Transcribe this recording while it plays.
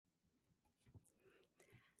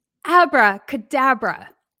ABRA CADABRA.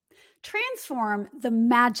 Transform the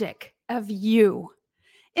magic of you.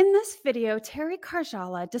 In this video, Terry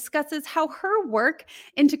Karjala discusses how her work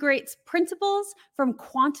integrates principles from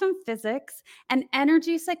quantum physics and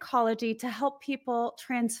energy psychology to help people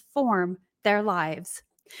transform their lives.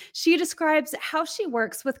 She describes how she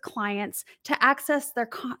works with clients to access their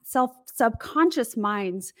subconscious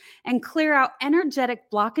minds and clear out energetic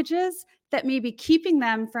blockages that may be keeping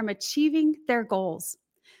them from achieving their goals.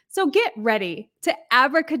 So get ready to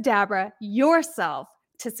abracadabra yourself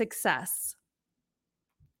to success.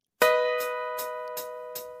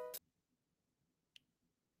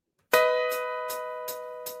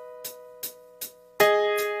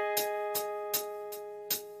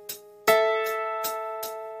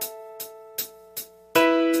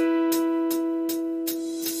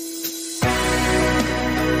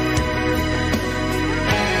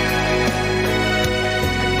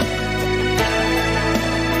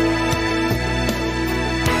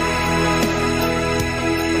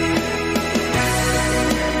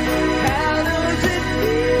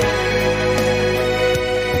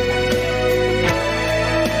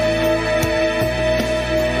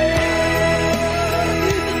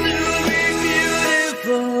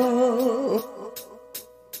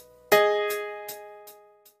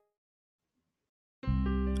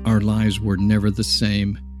 Our lives were never the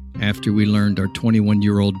same after we learned our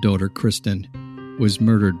 21-year-old daughter, Kristen, was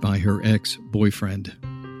murdered by her ex-boyfriend.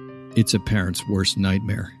 It's a parent's worst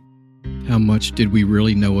nightmare. How much did we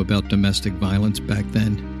really know about domestic violence back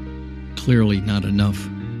then? Clearly not enough.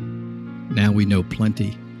 Now we know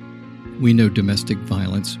plenty. We know domestic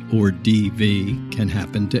violence, or DV, can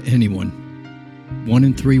happen to anyone. 1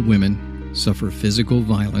 in 3 women suffer physical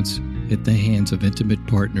violence at the hands of intimate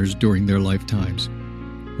partners during their lifetimes.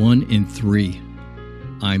 1 in 3.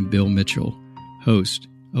 I'm Bill Mitchell, host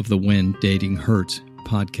of the When Dating Hurts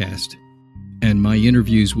podcast, and my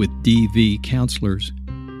interviews with DV counselors,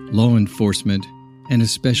 law enforcement, and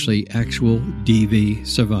especially actual DV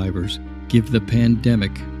survivors give the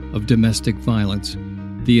pandemic of domestic violence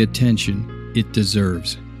the attention it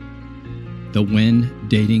deserves. The When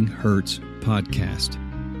Dating Hurts podcast.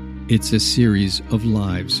 It's a series of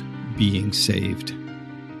lives being saved.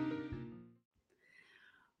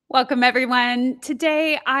 Welcome, everyone.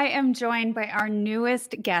 Today, I am joined by our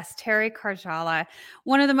newest guest, Terry Karjala,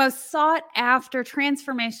 one of the most sought-after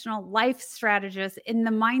transformational life strategists in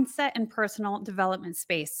the mindset and personal development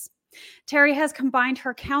space. Terry has combined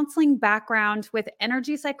her counseling background with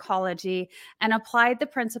energy psychology and applied the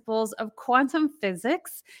principles of quantum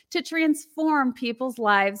physics to transform people's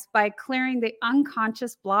lives by clearing the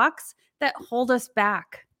unconscious blocks that hold us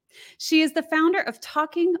back. She is the founder of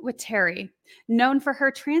Talking with Terry, known for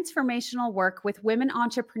her transformational work with women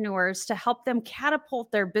entrepreneurs to help them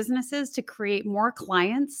catapult their businesses to create more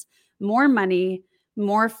clients, more money,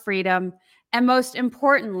 more freedom, and most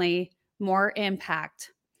importantly, more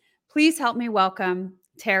impact. Please help me welcome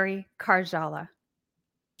Terry Karjala.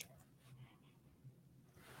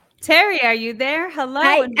 Terry, are you there? Hello.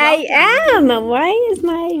 I am. Why is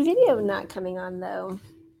my video not coming on though?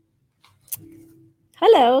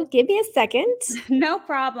 Hello, give me a second. No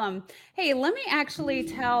problem. Hey, let me actually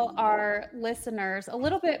tell our listeners a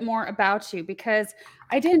little bit more about you because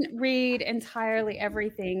I didn't read entirely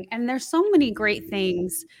everything, and there's so many great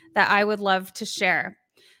things that I would love to share.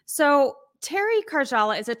 So Terry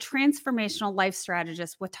Karjala is a transformational life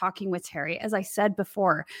strategist with Talking with Terry, as I said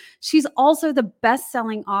before. She's also the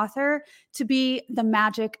best-selling author to Be the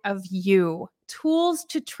Magic of You, Tools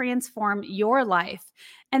to Transform Your Life.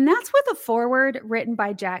 And that's with a foreword written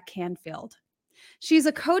by Jack Canfield. She's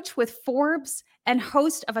a coach with Forbes and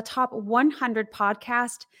host of a top 100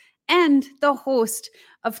 podcast and the host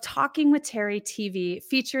of Talking with Terry TV,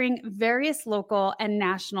 featuring various local and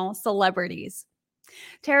national celebrities.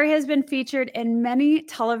 Terry has been featured in many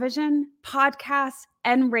television, podcasts,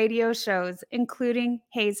 and radio shows, including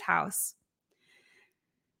Hayes House.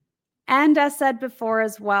 And as said before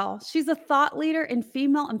as well, she's a thought leader in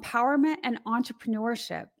female empowerment and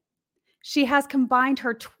entrepreneurship. She has combined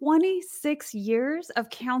her 26 years of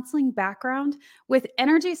counseling background with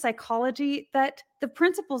energy psychology, that the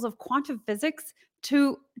principles of quantum physics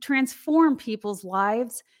to transform people's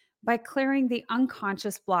lives by clearing the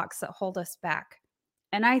unconscious blocks that hold us back.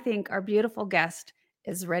 And I think our beautiful guest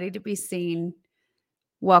is ready to be seen.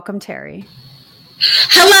 Welcome, Terry.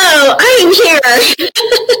 Hello, I am here.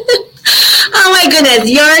 Oh my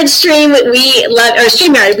goodness, Yardstream, we love, or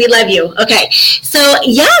StreamYard, we love you. Okay, so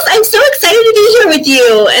yes, I'm so excited to be here with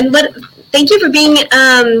you, and thank you for being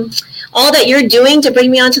all that you're doing to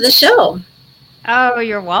bring me onto the show. Oh,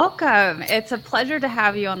 you're welcome. It's a pleasure to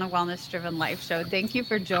have you on the Wellness Driven Life Show. Thank you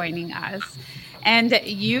for joining us. And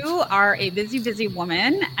you are a busy, busy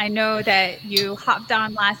woman. I know that you hopped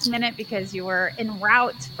on last minute because you were en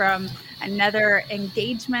route from another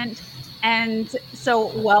engagement. And so,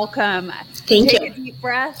 welcome. Thank Take you. a deep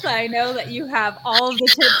breath. I know that you have all of the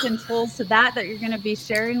tips and tools to that you're going to be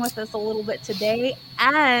sharing with us a little bit today.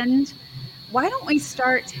 And why don't we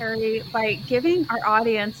start, Terry, by giving our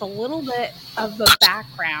audience a little bit of the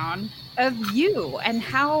background of you and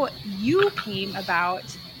how you came about?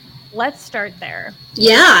 Let's start there.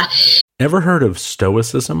 Yeah. Ever heard of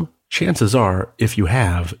Stoicism? Chances are, if you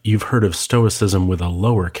have, you've heard of Stoicism with a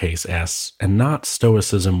lowercase s and not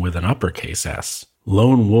Stoicism with an uppercase S.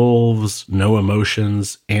 Lone wolves, no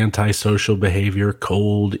emotions, antisocial behavior,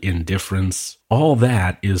 cold indifference. All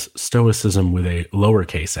that is Stoicism with a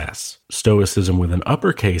lowercase s. Stoicism with an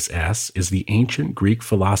uppercase S is the ancient Greek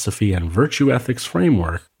philosophy and virtue ethics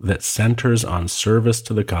framework that centers on service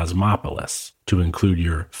to the cosmopolis, to include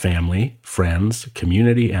your family, friends,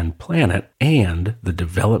 community, and planet, and the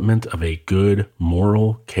development of a good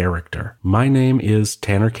moral character. My name is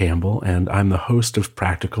Tanner Campbell, and I'm the host of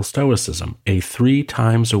Practical Stoicism, a 3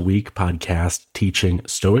 times a week podcast teaching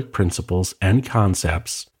Stoic principles and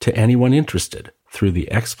concepts to anyone interested through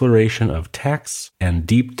the exploration of texts and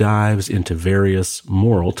deep dives into various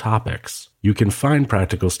moral topics. You can find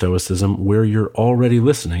Practical Stoicism where you're already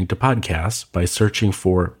listening to podcasts by searching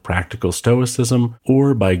for Practical Stoicism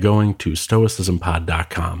or by going to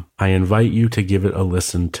stoicismpod.com. I invite you to give it a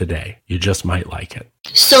listen today. You just might like it.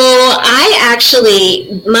 So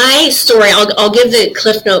my story, I'll give the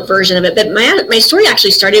Cliff Note version of it, but my story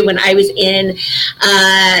actually started when I was in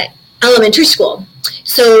elementary school.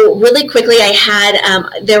 So really quickly, I had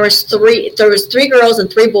there was three girls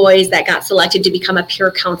and 3 boys that got selected to become a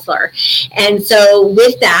peer counselor, and so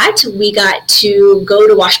with that, we got to go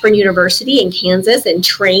to Washburn University in Kansas and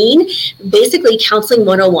train, basically counseling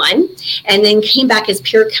 101, and then came back as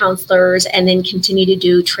peer counselors, and then continue to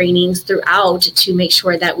do trainings throughout to make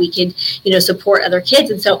sure that we could, support other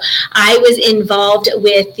kids. And so I was involved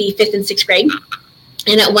with the 5th and 6th grade.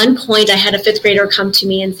 And at one point, I had a 5th grader come to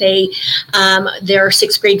me and say their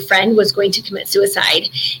 6th grade friend was going to commit suicide.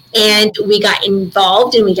 And we got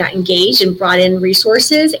involved and we got engaged and brought in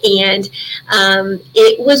resources. And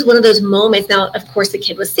it was one of those moments. Now, of course, the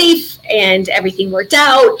kid was safe and everything worked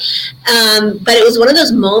out. But it was one of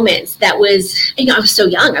those moments that was, I was so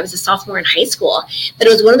young. I was a sophomore in high school. But it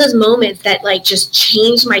was one of those moments that just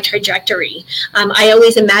changed my trajectory. I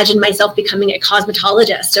always imagined myself becoming a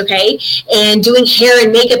cosmetologist, okay, and doing hair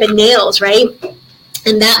and makeup and nails, right?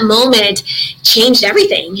 And that moment changed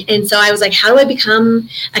everything. And so I was like, how do I become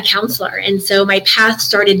a counselor? And so my path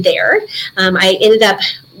started there. I ended up,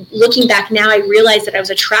 looking back now, I realized that I was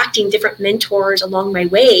attracting different mentors along my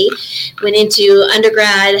way. Went into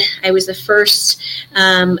undergrad. I was the first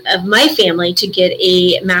of my family to get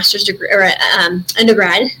a master's degree or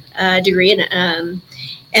undergrad degree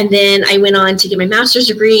and then I went on to get my master's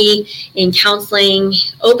degree in counseling,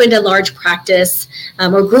 opened a large practice,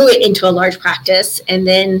 or grew it into a large practice. And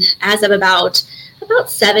then as of about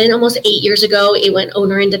 7, almost 8 years ago, it went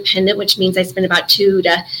owner independent, which means I spend about 2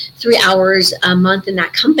 to 3 hours a month in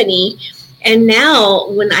that company. And now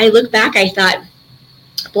when I look back, I thought,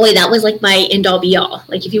 boy, that was like my end all be all.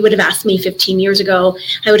 Like if you would have asked me 15 years ago,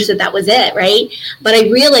 I would have said that was it, right? But I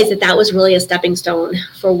realized that was really a stepping stone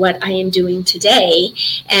for what I am doing today.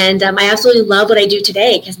 And I absolutely love what I do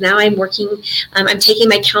today because now I'm working, I'm taking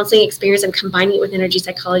my counseling experience, I'm combining it with energy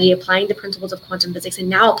psychology, applying the principles of quantum physics, and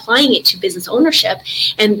now applying it to business ownership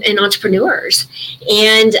and entrepreneurs.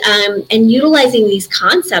 And utilizing these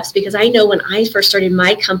concepts, because I know when I first started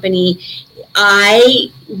my company,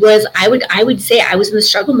 I would say I was in the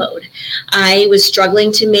struggle mode. I was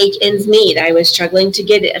struggling to make ends meet. I was struggling to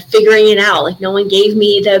figuring it out. Like no one gave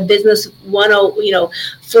me the business the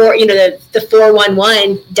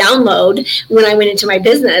 411 download when I went into my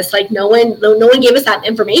business. Like no one gave us that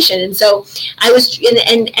information. And so I was,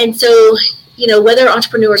 and so, whether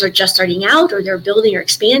entrepreneurs are just starting out or they're building or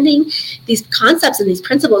expanding, these concepts and these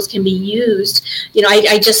principles can be used.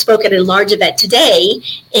 I just spoke at a large event today,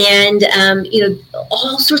 and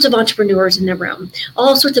all sorts of entrepreneurs in the room,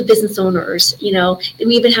 all sorts of business owners. We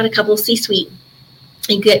even had a couple of C-suite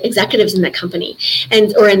executives in that company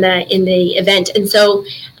or in the event. And so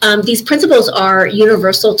these principles are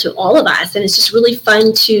universal to all of us, and it's just really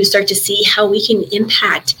fun to start to see how we can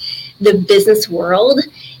impact the business world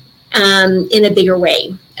in a bigger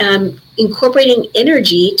way, incorporating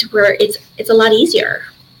energy to where it's a lot easier.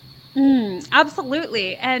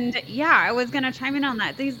 Absolutely. And yeah, I was going to chime in on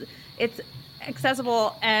that. It's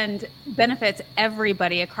accessible and benefits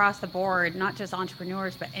everybody across the board, not just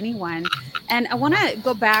entrepreneurs, but anyone. And I want to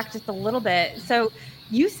go back just a little bit. So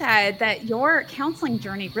you said that your counseling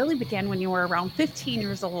journey really began when you were around 15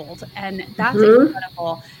 years old, and that's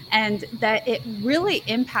incredible. And that it really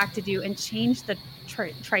impacted you and changed the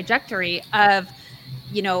trajectory of,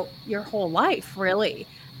 your whole life, really.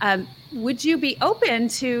 Would you be open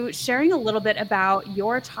to sharing a little bit about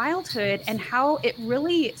your childhood and how it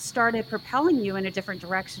really started propelling you in a different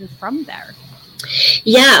direction from there?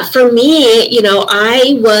 Yeah, for me,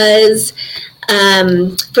 I was,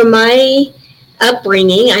 from my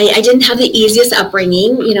upbringing, I didn't have the easiest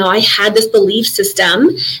upbringing. I had this belief system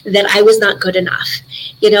that I was not good enough,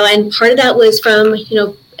 and part of that was from,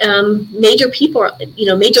 major people,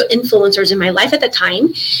 major influencers in my life at the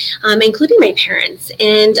time, including my parents.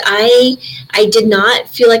 And I did not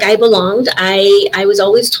feel like I belonged. I was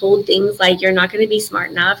always told things like, you're not going to be smart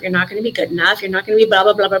enough. You're not going to be good enough. You're not going to be blah,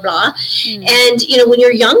 blah, blah, blah, blah. And, when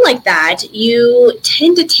you're young like that, you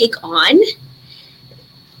tend to take on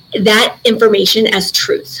that information as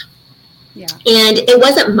truth. Yeah. And it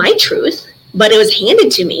wasn't my truth, but it was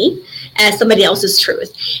handed to me as somebody else's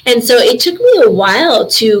truth. And so it took me a while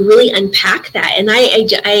to really unpack that. And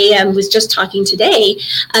I was just talking today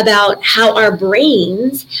about how our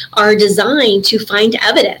brains are designed to find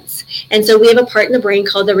evidence. And so we have a part in the brain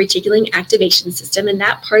called the reticular activation system. And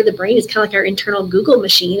that part of the brain is kind of like our internal Google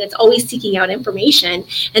machine. It's always seeking out information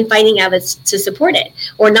and finding evidence to support it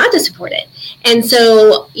or not to support it. And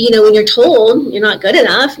so, when you're told you're not good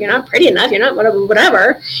enough, you're not pretty enough, you're not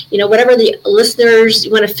whatever, whatever the listeners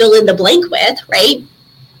want to fill in the blank with, right?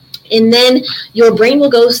 And then your brain will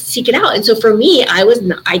go seek it out. And so for me,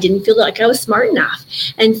 I didn't feel like I was smart enough.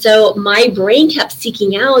 And so my brain kept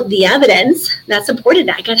seeking out the evidence that supported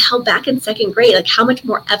that. I got held back in second grade. Like, how much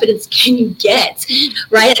more evidence can you get,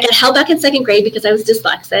 right? I got held back in second grade because I was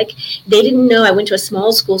dyslexic. They didn't know I went to a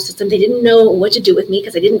small school system. They didn't know what to do with me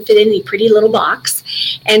because I didn't fit in any pretty little box.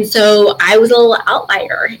 And so I was a little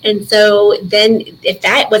outlier. And so then if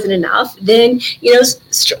that wasn't enough, then,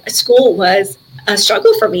 school was a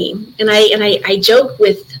struggle for me. And I joke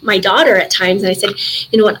with my daughter at times, and I said,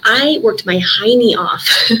 I worked my hiney off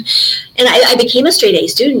and I became a straight A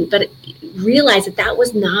student, but realized that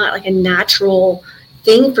was not like a natural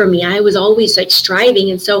thing for me. I was always like striving.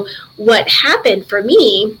 And so what happened for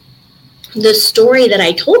me, the story that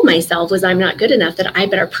I told myself was, I'm not good enough, that I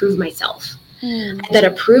better prove myself. I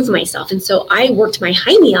better prove myself. And so I worked my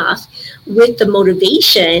hiney off with the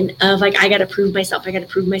motivation of like, I got to prove myself. I got to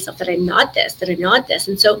prove myself that I'm not this, that I'm not this.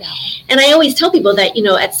 And so, and I always tell people that,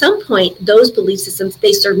 at some point, those belief systems,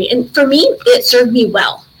 they serve me. And for me, it served me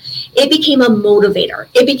well. It became a motivator.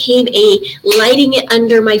 It became a lighting it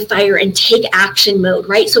under my fire and take action mode,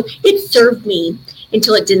 right? So it served me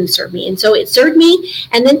until it didn't serve me. And so it served me.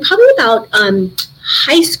 And then probably about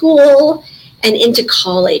high school and into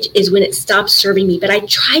college is when it stopped serving me. But I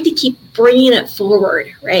tried to keep bringing it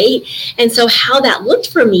forward, right? And so how that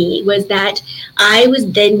looked for me was that I was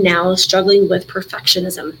then now struggling with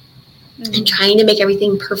perfectionism. And trying to make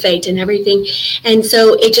everything perfect and everything. And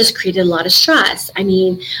so it just created a lot of stress. I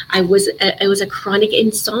mean, I was a chronic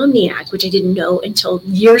insomniac, which I didn't know until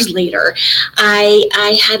years later.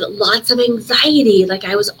 I had lots of anxiety, like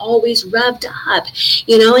I was always revved up,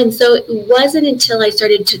 and so it wasn't until I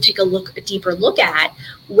started to take a deeper look at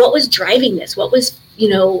what was driving this, what was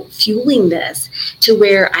fueling this, to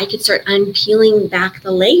where I could start unpeeling back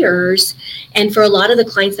the layers. And for a lot of the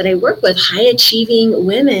clients that I work with, high achieving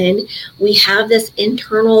women, we have this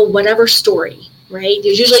internal whatever story, right?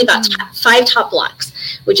 There's usually about 5 top blocks,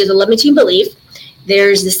 which is a limiting belief.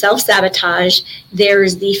 There's the self-sabotage.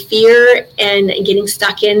 There's the fear and getting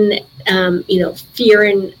stuck in, fear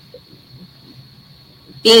and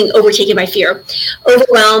being overtaken by fear,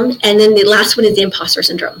 overwhelmed. And then the last one is the imposter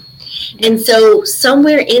syndrome. And so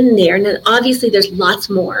somewhere in there, and then obviously there's lots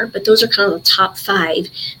more, but those are kind of the top 5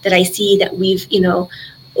 that I see that we've,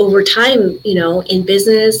 over time, in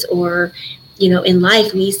business or, in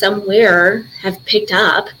life, we somewhere have picked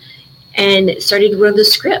up and started to run the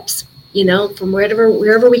scripts, from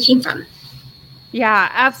wherever we came from. Yeah,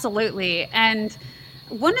 absolutely. And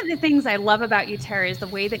one of the things I love about you, Tara, is the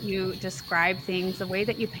way that you describe things, the way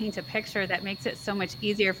that you paint a picture that makes it so much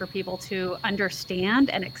easier for people to understand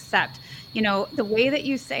and accept. The way that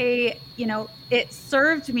you say, it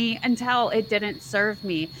served me until it didn't serve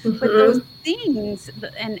me. But those things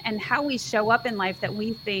and how we show up in life that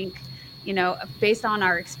we think, based on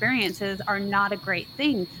our experiences are not a great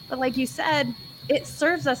thing. But like you said, it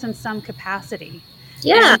serves us in some capacity.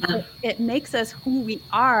 Yeah. It makes us who we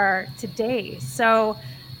are today. So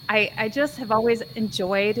I just have always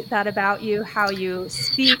enjoyed that about you, how you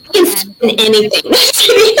speak. And anything.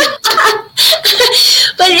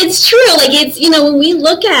 But it's true. Like, it's, when we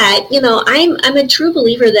look at, I'm a true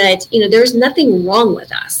believer that, there's nothing wrong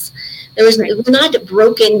with us. We're not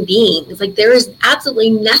broken beings. Like, there is absolutely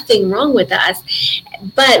nothing wrong with us.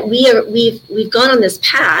 But we've gone on this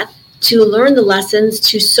path to learn the lessons,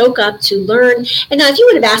 to soak up, to learn. And now, if you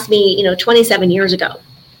would have asked me, 27 years ago,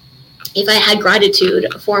 if I had gratitude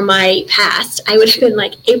for my past, I would have been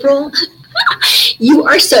like, April, you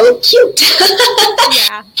are so cute.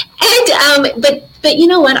 Yeah. And but you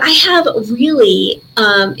know what? I have really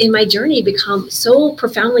in my journey become so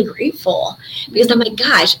profoundly grateful, because I'm like,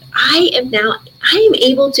 gosh, I am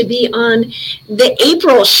able to be on the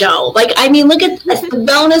April show. Like, I mean, look at this, the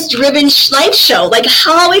wellness driven life show. Like,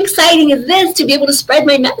 how exciting is this to be able to spread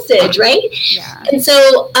my message, right? Yeah. And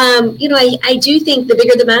so, I do think the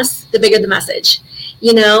bigger the mess, the bigger the message,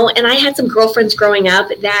 and I had some girlfriends growing up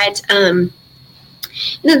that,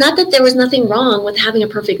 not that there was nothing wrong with having a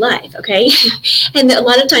perfect life, okay? And a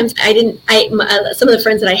lot of times some of the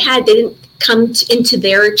friends that I had, they didn't come into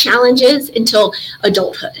their challenges until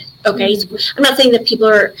adulthood. Okay, so I'm not saying that people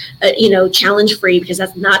are, challenge free, because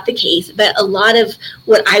that's not the case. But a lot of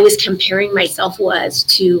what I was comparing myself was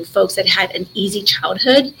to folks that had an easy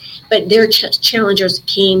childhood, but their challenges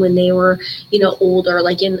came when they were, older,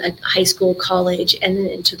 like in a high school, college, and then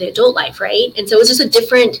into the adult life, right? And so it's just a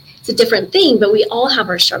different thing. But we all have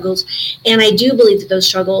our struggles, and I do believe that those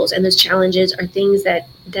struggles and those challenges are things that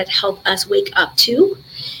help us wake up to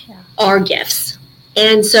our gifts.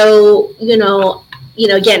 And so,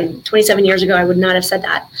 again, 27 years ago, I would not have said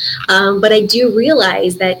that. But I do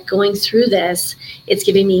realize that going through this, it's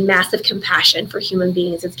given me massive compassion for human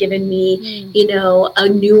beings. It's given me, a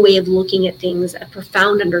new way of looking at things, a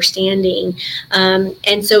profound understanding.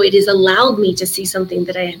 And so it has allowed me to see something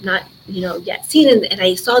that I have not, yet seen. And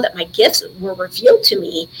I saw that my gifts were revealed to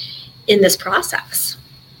me in this process.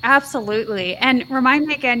 Absolutely. And remind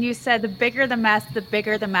me again, you said the bigger the mess, the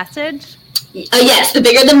bigger the message. Yes, the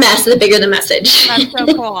bigger the mess, the bigger the message. That's so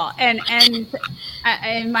cool. And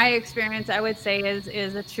in my experience, I would say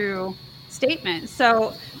is a true statement.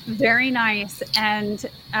 So very nice. And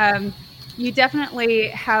you definitely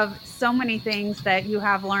have so many things that you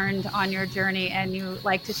have learned on your journey and you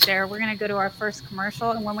like to share. We're going to go to our first commercial.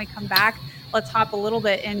 And when we come back, let's hop a little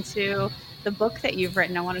bit into the book that you've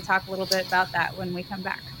written. I want to talk a little bit about that when we come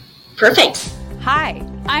back. Perfect. Hi,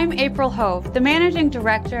 I'm April Hove, the Managing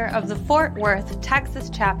Director of the Fort Worth, Texas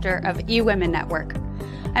chapter of eWomen Network.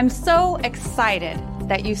 I'm so excited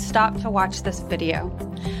that you stopped to watch this video.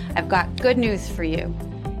 I've got good news for you.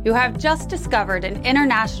 You have just discovered an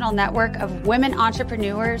international network of women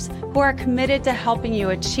entrepreneurs who are committed to helping you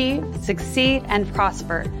achieve, succeed, and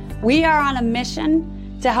prosper. We are on a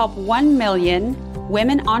mission to help 1 million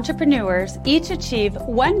women entrepreneurs each achieve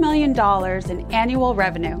 $1 million in annual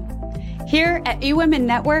revenue. Here at eWomen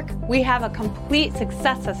Network, we have a complete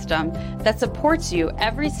success system that supports you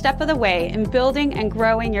every step of the way in building and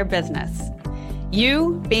growing your business.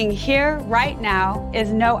 You being here right now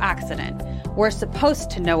is no accident. We're supposed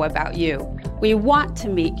to know about you. We want to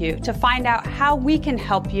meet you to find out how we can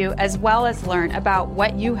help you, as well as learn about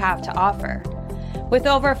what you have to offer. With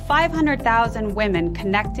over 500,000 women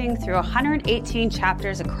connecting through 118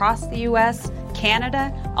 chapters across the US,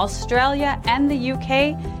 Canada, Australia, and the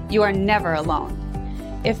UK, you are never alone.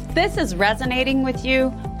 If this is resonating with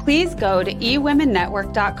you, please go to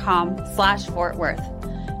ewomennetwork.com/Fort Worth.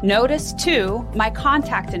 Notice too my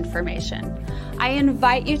contact information. I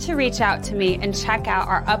invite you to reach out to me and check out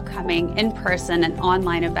our upcoming in-person and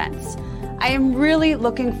online events. I am really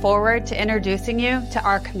looking forward to introducing you to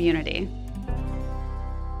our community.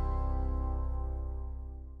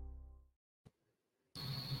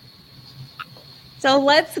 So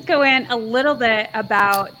let's go in a little bit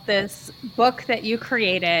about this book that you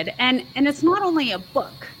created. And it's not only a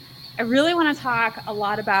book. I really want to talk a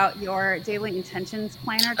lot about your daily intentions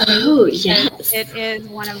planner. Oh, yes. It is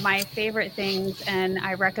one of my favorite things, and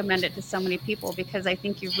I recommend it to so many people because I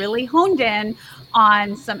think you really honed in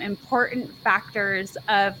on some important factors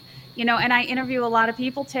of, and I interview a lot of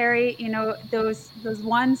people, Terry, those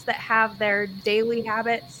ones that have their daily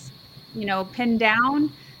habits, pinned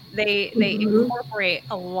down. They incorporate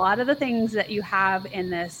a lot of the things that you have in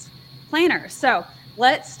this planner. So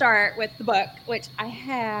let's start with the book, which I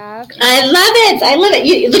have. I love it.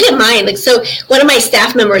 You look at mine. Like, so one of my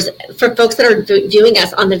staff members, for folks that are viewing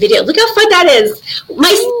us on the video, look how fun that is.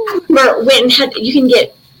 My staff member went and you can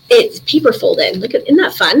get it paper folded. Isn't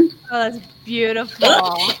that fun? Oh, that's beautiful.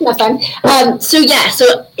 Isn't that fun? So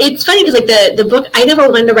it's funny because the book, I never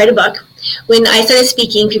wanted to write a book. when I started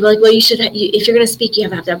speaking, people were like, well, you should, if you're going to speak, you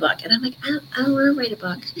have to have a book. And I'm like, I don't want to write a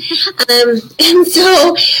book. And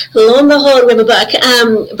so lo and behold, we have a book.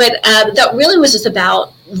 But that really was just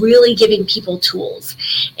about really giving people tools.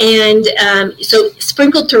 And so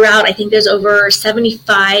sprinkled throughout, I think there's over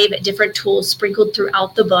 75 different tools sprinkled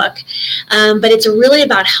throughout the book. But it's really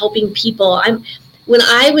about helping people. When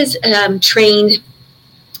I was trained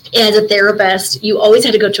as a therapist, you always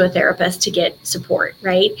had to go to a therapist to get support,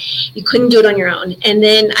 right? You couldn't do it on your own. And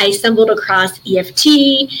then I stumbled across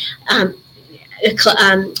EFT,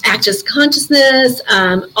 Access Consciousness,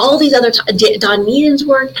 all these other, Don Meaden's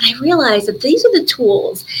work, and I realized that these are the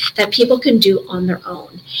tools that people can do on their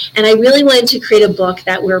own. And I really wanted to create a book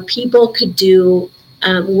where people could do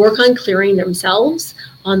work on clearing themselves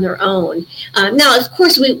on their own. Now, of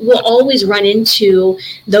course, we will always run into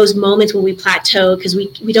those moments when we plateau because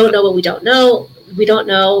we don't know what we don't know. We don't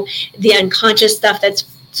know the unconscious stuff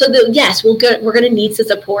yes, we're going to need some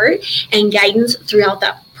support and guidance throughout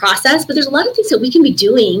that process, but there's a lot of things that we can be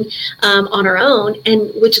doing on our own,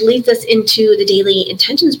 and which leads us into the daily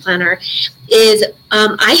intentions planner.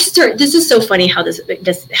 This is so funny how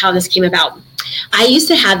this came about. I used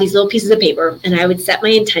to have these little pieces of paper, and I would set my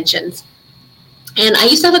intentions. And I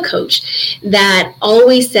used to have a coach that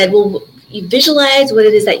always said, well, you visualize what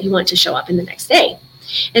it is that you want to show up in the next day.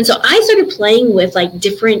 And so I started playing with like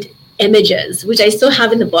different images, which I still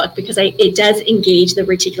have in the book because it does engage the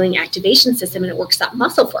reticular activation system and it works that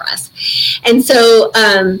muscle for us. And so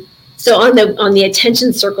on the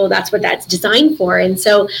attention circle, that's what that's designed for. And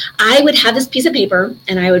so I would have this piece of paper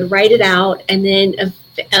and I would write it out, and then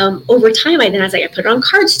over time, I put it on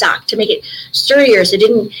cardstock to make it sturdier so it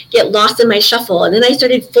didn't get lost in my shuffle. And then I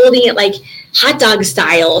started folding it like hot dog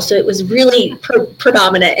style, so it was really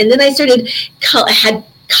predominant. And then I had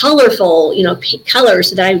colorful, colors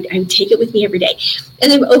so that I would take it with me every day. And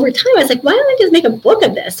then over time, I was like, why don't I just make a book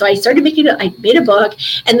of this? So I started I made a book,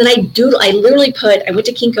 and then I went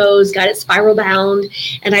to Kinko's, got it spiral bound,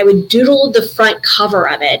 and I would doodle the front cover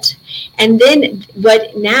of it. And then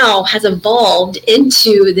what now has evolved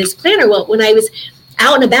into this planner. Well, when I was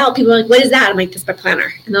out and about, people are like, what is that? I'm like, this is my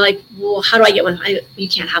planner. And they're like, well, how do I get one? You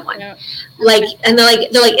can't have one. Yeah. And they're like,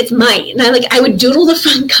 it's mine. And I would doodle the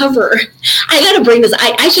front cover. I got to bring this.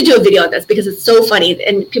 I should do a video on this because it's so funny.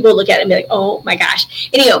 And people look at it and be like, oh my gosh.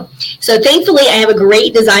 Anyhow, so thankfully I have a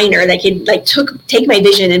great designer that can take my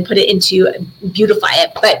vision and put it into beautify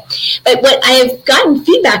it. But what I have gotten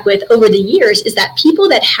feedback with over the years is that people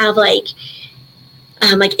that have like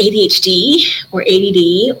ADHD or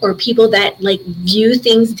ADD, or people that view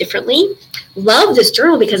things differently, love this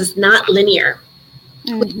journal because it's not linear.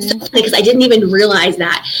 Mm-hmm. Because I didn't even realize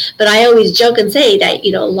that. But I always joke and say that,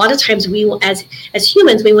 a lot of times we, as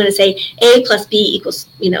humans, we want to say A plus B equals,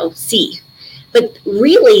 C. But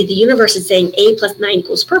really, the universe is saying A plus 9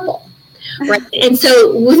 equals purple. Right. And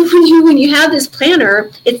so when you have this planner,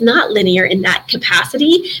 it's not linear in that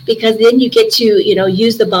capacity, because then you get to,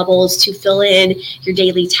 use the bubbles to fill in your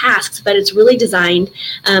daily tasks. But it's really designed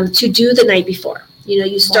to do the night before.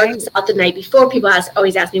 You start this out the night before. People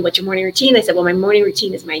always ask me, what's your morning routine? I said, well, my morning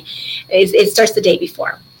routine it starts the day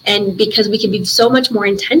before. And because we can be so much more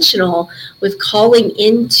intentional with calling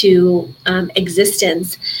into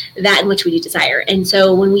existence that in which we desire. And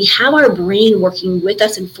so when we have our brain working with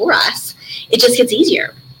us and for us, it just gets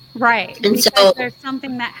easier. Right. And because there's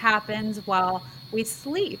something that happens while we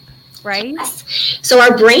sleep, right? Yes. So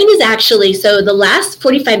our brain is actually, the last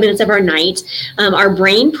 45 minutes of our night, our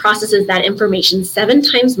brain processes that information 7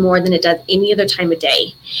 times more than it does any other time of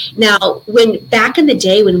day. Now, when back in the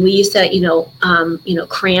day when we used to,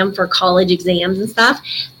 cram for college exams and stuff,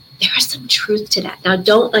 there's some truth to that. Now,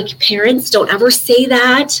 parents, don't ever say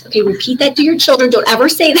that. Okay, repeat that to your children. Don't ever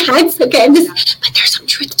say that. Okay, but there's some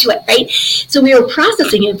truth to it, right? So we are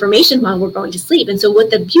processing information while we're going to sleep. And so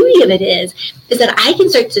what the beauty of it is that I can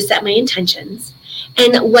start to set my intentions.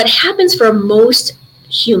 And what happens for most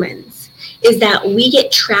humans is that we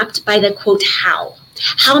get trapped by the quote, how.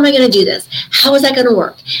 How am I going to do this? How is that going to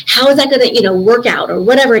work? How is that going to, work out, or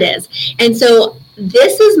whatever it is? And so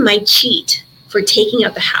this is my cheat for taking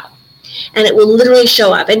out the how. And it will literally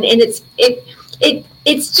show up. And it's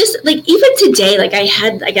just even today, I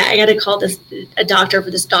got to call a doctor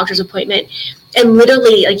for this doctor's appointment. And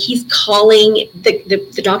literally, he's calling,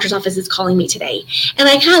 the doctor's office is calling me today. And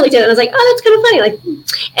I kind of looked at it and I was like, oh, that's kind of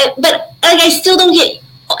funny. But I still don't get,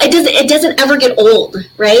 it doesn't ever get old,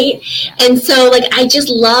 right? Yeah. And so I just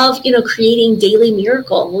love, creating daily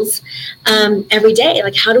miracles every day.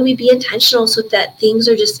 How do we be intentional so that things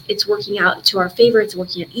are it's working out to our favor, it's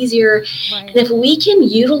working out easier. Right. And if we can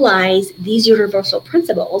utilize these universal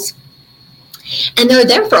principles, And they're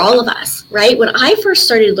there for all of us, right? When I first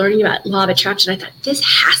started learning about law of attraction, I thought, this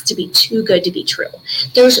has to be too good to be true.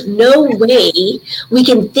 There's no way we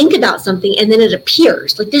can think about something and then it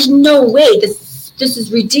appears. Like, there's no way this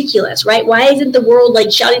is ridiculous, right? Why isn't the world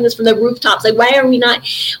like shouting this from the rooftops? Like,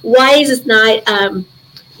 why is this not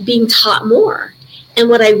being taught more? And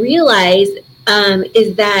what I realized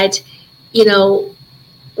is that,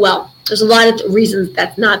 well, there's a lot of reasons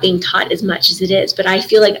that's not being taught as much as it is, but I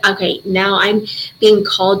feel like, okay, now I'm being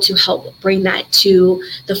called to help bring that to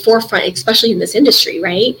the forefront, especially in this industry,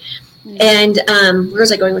 right? Mm-hmm. And where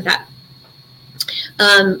was I going with that?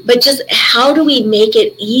 But just how do we make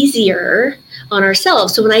it easier on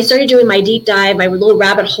ourselves? So when I started doing my deep dive, my little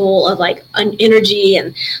rabbit hole of like energy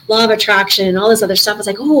and law of attraction and all this other stuff, I was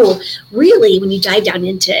like, oh, really? When you dive down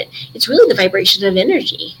into it, it's really the vibration of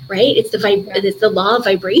energy, right? It's the law of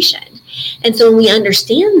vibration. And so when we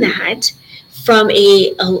understand that from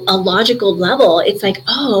a logical level, it's like,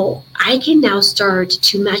 oh, I can now start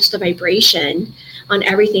to match the vibration on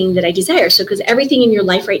everything that I desire. So because everything in your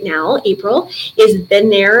life right now, April, is been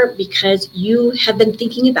there because you have been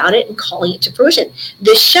thinking about it and calling it to fruition.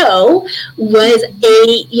 This show was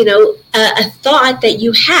a thought that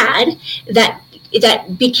you had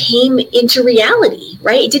that became into reality,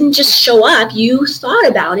 right? It didn't just show up. You thought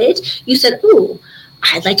about it. You said, ooh,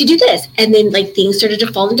 I'd like to do this. And then like things started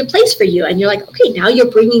to fall into place for you. And you're like, okay, now you're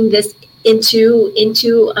bringing this into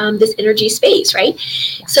this energy space, right?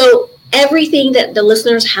 Yeah. So everything that the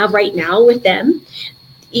listeners have right now with them,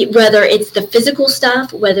 whether it's the physical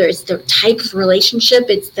stuff, whether it's the type of relationship,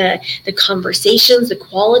 it's the conversations, the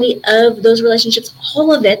quality of those relationships,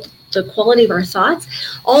 all of it, the quality of our thoughts,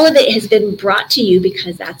 all of it has been brought to you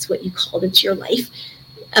because that's what you called into your life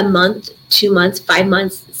a month, 2 months, 5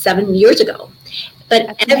 months, 7 years ago.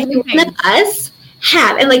 But every one of us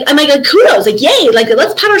have, and like, I'm like, kudos, like, yay, like,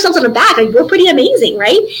 let's pat ourselves on the back. Like, we're pretty amazing,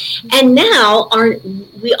 right? And now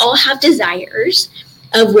we all have desires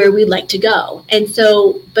of where we'd like to go. And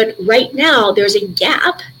so, but right now there's a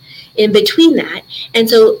gap in between that. And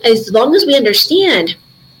so as long as we understand,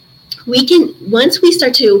 we can, once we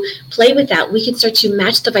start to play with that, we can start to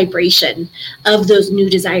match the vibration of those new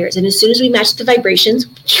desires. And as soon as we match the vibrations,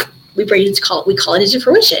 we call it into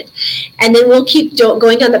fruition. And then we'll keep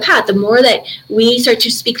going down the path. The more that we start to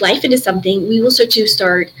speak life into something, we will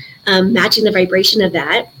start matching the vibration of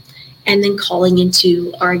that and then calling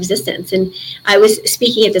into our existence. And I was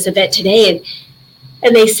speaking at this event today,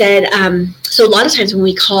 and they said, so a lot of times when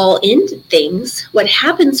we call in things, what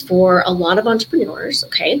happens for a lot of entrepreneurs,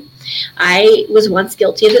 okay, I was once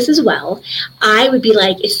guilty of this as well. I would be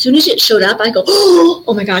like, as soon as it showed up, I go,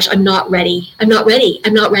 oh my gosh, I'm not ready. I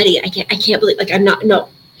can't believe, like, I'm not, no.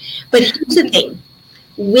 But here's the thing.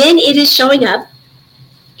 When it is showing up,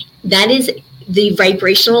 that is the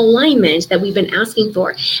vibrational alignment that we've been asking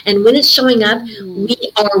for. And when it's showing up,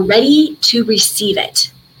 we are ready to receive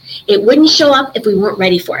it. It wouldn't show up if we weren't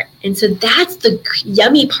ready for it. And so that's the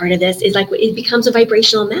yummy part of this, is like it becomes a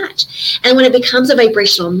vibrational match. And when it becomes a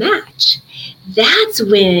vibrational match, that's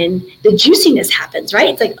when the juiciness happens, right?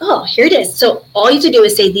 It's like, oh, here it is. So all you have to do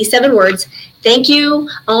is say these 7 words. Thank you.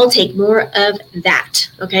 I'll take more of that.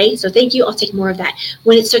 Okay. So thank you. I'll take more of that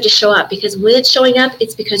when it starts to show up, because when it's showing up,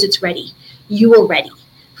 it's because it's ready. You are ready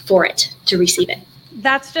for it to receive it.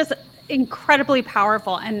 That's just incredibly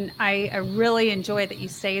powerful. And I really enjoy that you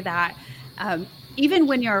say that, even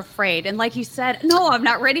when you're afraid. And like you said, no, I'm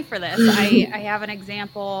not ready for this. I have an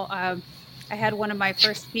example. I had one of my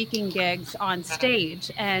first speaking gigs on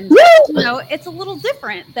stage, and it's a little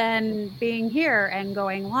different than being here and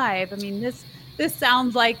going live. I mean, this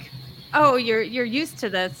sounds like, oh, you're used to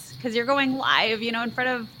this because you're going live, in front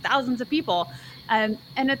of thousands of people. And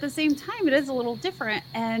at the same time, it is a little different.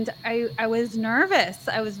 And I was nervous.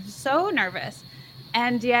 I was so nervous.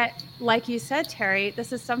 And yet, like you said, Terry,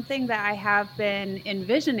 this is something that I have been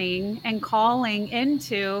envisioning and calling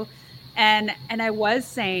into. And I was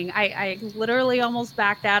saying, I literally almost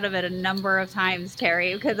backed out of it a number of times,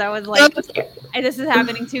 Terry, because I was like, this is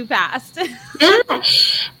happening too fast. Yeah.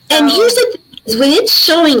 And here's the thing, when it's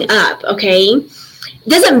showing up, okay,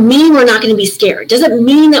 doesn't mean we're not going to be scared. Doesn't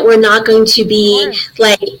mean that we're not going to be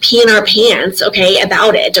like peeing our pants, okay,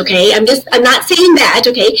 about it, okay? I'm not saying that,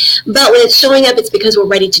 okay? But when it's showing up, it's because we're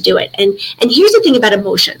ready to do it. And here's the thing about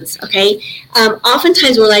emotions, okay?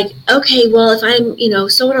 Oftentimes we're like, okay, well, if I'm,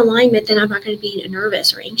 so in alignment, then I'm not going to be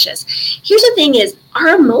nervous or anxious. Here's the thing is,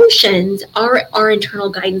 our emotions are our internal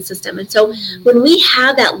guidance system. And so when we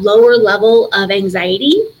have that lower level of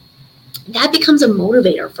anxiety, that becomes a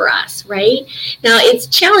motivator for us, right? Now, it's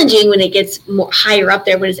challenging when it gets more higher up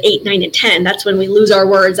there, when it's 8, 9, and 10. That's when we lose our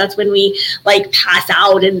words. That's when we like pass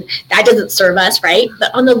out, and that doesn't serve us, right?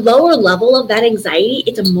 But on the lower level of that anxiety,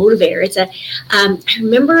 it's a motivator. It's a, I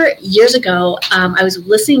remember years ago, I was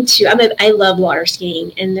listening to, I love water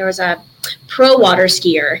skiing, and there was a pro water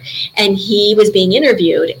skier, and he was being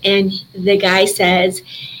interviewed, and the guy says,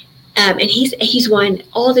 and he's won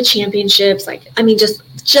all the championships. Like, I mean, just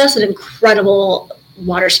an incredible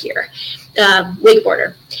water skier,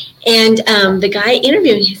 wakeboarder. And the guy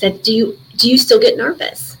interviewing, he said, "Do you still get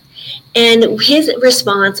nervous?" And his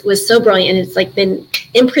response was so brilliant, and it's like been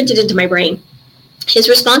imprinted into my brain. His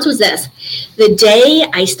response was this: "The day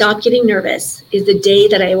I stop getting nervous is the day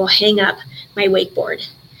that I will hang up my wakeboard."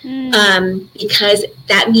 Because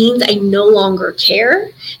that means I no longer care.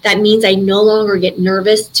 That means I no longer get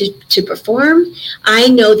nervous to perform. I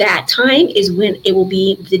know that time is when it will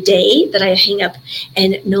be the day that I hang up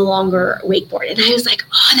and no longer wakeboard. And I was like,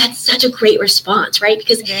 oh, that's such a great response, right?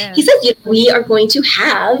 Because he says, we are going to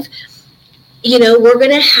have, we're going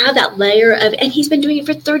to have that layer of, and he's been doing it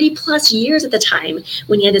for 30 plus years at the time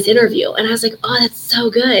when he had this interview. And I was like, oh, that's so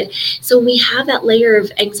good. So when we have that layer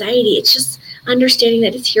of anxiety, it's just understanding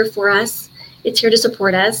that it's here for us. It's here to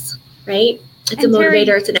support us, right? It's a motivator.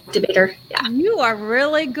 Terry, it's an activator. Yeah. You are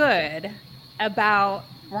really good about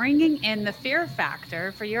bringing in the fear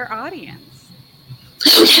factor for your audience.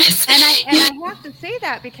 Yes. And I have to say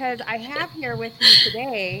that because I have here with me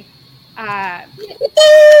today, I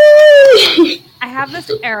have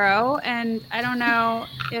this arrow, and I don't know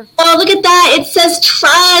if... Oh, look at that. It says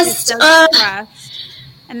trust. It says trust.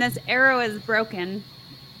 And this arrow is broken.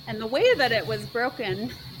 And the way that it was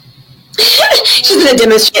broken... She's going to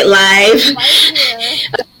demonstrate live.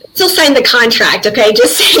 Still sign the contract, okay?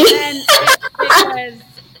 Just saying.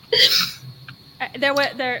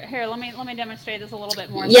 Here, let me demonstrate this a little bit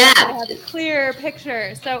more. Yeah. So I have a clear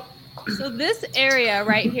picture. So this area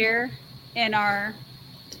right here in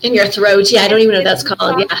your throat. Yeah, I don't even know what that's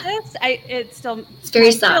called. Yeah. It's very soft. I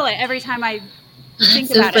feel soft. it every time I think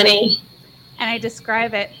so about funny. it. And I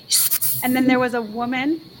describe it. And then there was a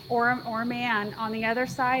woman or a man on the other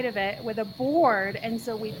side of it with a board. And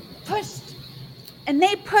so we pushed, and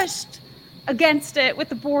they pushed against it with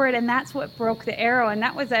the board. And that's what broke the arrow. And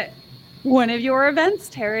that was at one of your events,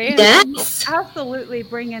 Terry. And yes. Absolutely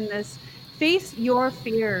bring in this face your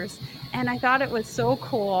fears. And I thought it was so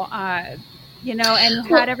cool, and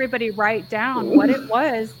had everybody write down what it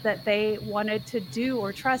was that they wanted to do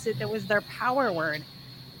or trust it. That was their power word.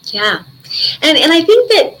 Yeah. And I think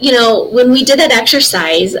that, when we did that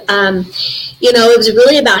exercise, it was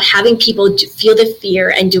really about having people feel the fear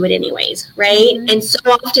and do it anyways, right? Mm-hmm. And so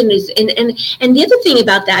often and the other thing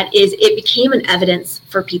about that is it became an evidence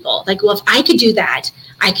for people. Like, well, if I could do that,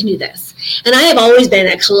 I can do this. And I have always been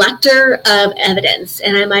a collector of evidence.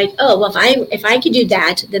 And I'm like, oh, well, if I could do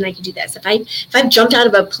that, then I could do this. If I've jumped out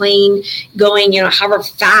of a plane going, however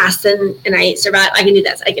fast and I survive, I can do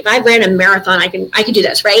this. Like, if I ran a marathon, I can do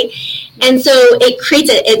this, right? And so it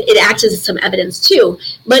creates it acts as some evidence too.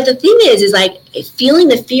 But the thing is like feeling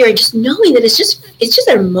the fear and just knowing that it's just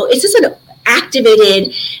an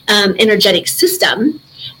activated energetic system.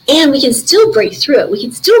 And we can still break through it. We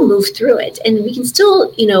can still move through it, and we can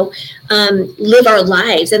still, live our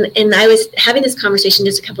lives. And I was having this conversation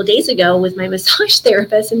just a couple of days ago with my massage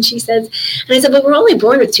therapist, and she says, and I said, but we're only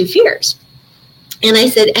born with 2 fears. And I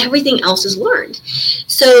said, everything else is learned.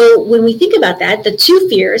 So when we think about that, the 2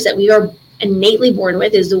 fears that we are innately born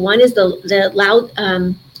with is the loud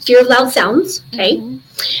fear of loud sounds, okay? Mm-hmm.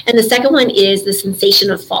 And the second one is the sensation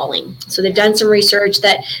of falling. So they've done some research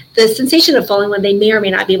that the sensation of falling, when they may or may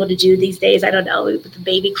not be able to do these days, I don't know, with the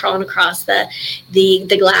baby crawling across the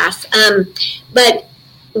glass. But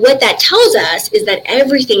what that tells us is that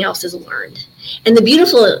everything else is learned. And the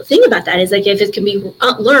beautiful thing about that is, like, if it can be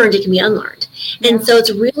learned, it can be unlearned. Yeah. And so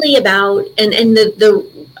it's really about, and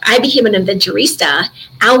I became an adventurista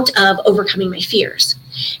out of overcoming my fears.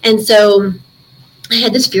 And so I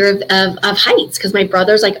had this fear of heights because my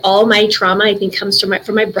brothers, like, all my trauma, I think, comes from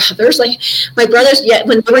my brothers. Like, my brothers,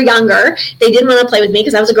 when they were younger, they didn't want to play with me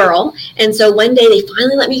because I was a girl. And so one day they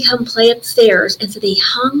finally let me come play upstairs. And so they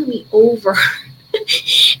hung me over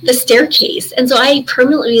the staircase. And so I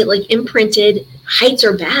permanently, imprinted heights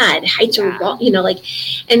are bad, heights are wrong,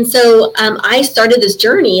 and so I started this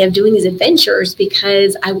journey of doing these adventures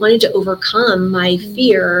because I wanted to overcome my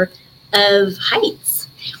fear of heights.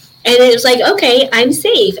 And it was like, okay, I'm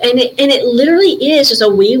safe. And it literally is just a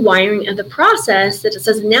rewiring of the process that it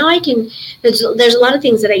says now I can, there's a lot of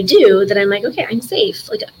things that I do that I'm like, okay, I'm safe.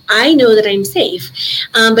 Like I know that I'm safe.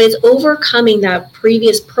 But it's overcoming that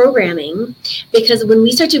previous programming, because when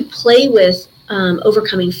we start to play with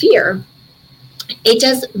overcoming fear, it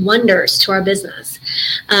does wonders to our business.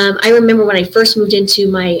 I remember when I first moved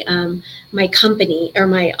into my company or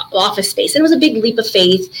my office space, and it was a big leap of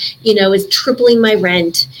faith. It was tripling my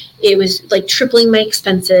rent. It was like tripling my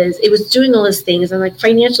expenses. It was doing all those things. And like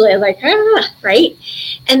financially, I was like, right.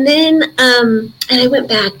 And then, and I went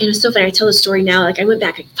back, and it was so funny. I tell the story now. Like I went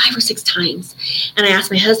back like 5 or 6 times, and I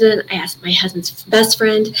asked my husband, I asked my husband's best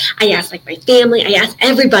friend, I asked like my family, I asked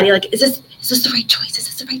everybody, like, is this the right choice? Is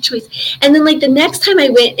this the right choice? And then like the next time I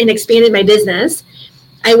went and expanded my business,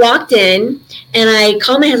 I walked in and I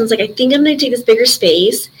called my husband. I was like, I think I'm going to take this bigger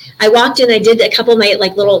space. I walked in, I did a couple of my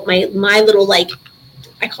like little, my little, like,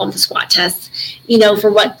 I call them the squat tests,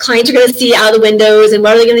 for what clients are going to see out of the windows and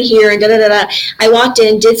what are they going to hear and da, da, da, da. I walked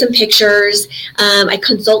in, did some pictures. I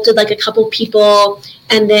consulted like a couple people,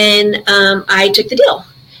 and then I took the deal.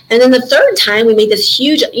 And then the third time we made this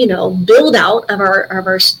huge, build out of our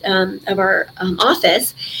office.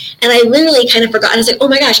 And I literally kind of forgot. I was like, oh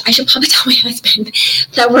my gosh, I should probably tell my husband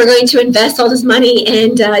that we're going to invest all this money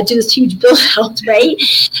and do this huge build out, right?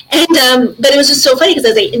 And but it was just so funny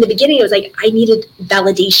because in the beginning, it was like I needed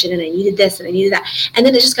validation and I needed this and I needed that. And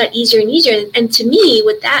then it just got easier and easier. And to me,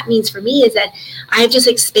 what that means for me is that I've just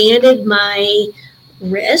expanded my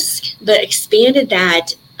risk, but expanded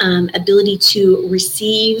that ability to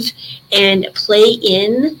receive and play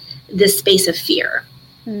in this space of fear.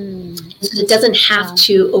 So it doesn't have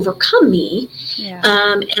to overcome me.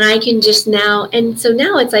 And I can just now, and so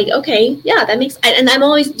now it's like, okay, yeah, that makes, and I'm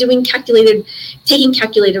always taking calculated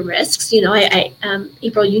risks. April,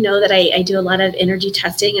 that I do a lot of energy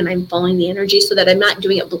testing, and I'm following the energy so that I'm not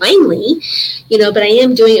doing it blindly, but I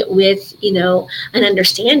am doing it with, an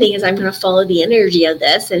understanding as I'm going to follow the energy of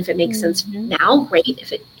this. And if it makes sense now, great.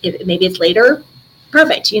 If maybe it's later,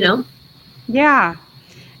 perfect, Yeah.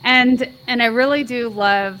 And I really do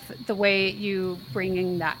love the way you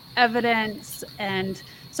bringing that evidence. And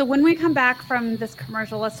so when we come back from this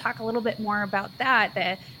commercial, let's talk a little bit more about that,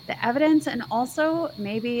 the evidence, and also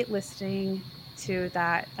maybe listening to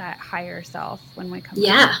that higher self when we come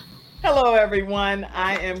back. Hello, everyone.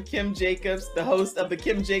 I am Kim Jacobs, the host of The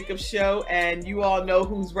Kim Jacobs Show, and you all know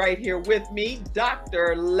who's right here with me,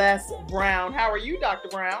 Dr. Les Brown. How are you, Dr.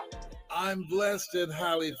 Brown? I'm blessed and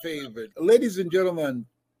highly favored. Ladies and gentlemen,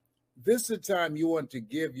 this is the time you want to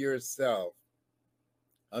give yourself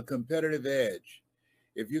a competitive edge.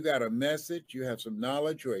 If you got a message, you have some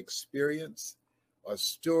knowledge or experience, a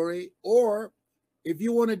story, or if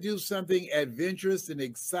you want to do something adventurous and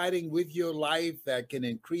exciting with your life that can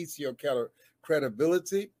increase your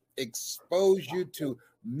credibility, expose you to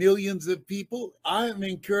millions of people, I'm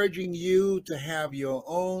encouraging you to have your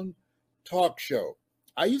own talk show.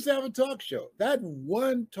 I used to have a talk show. That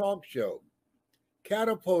one talk show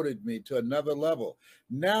catapulted me to another level.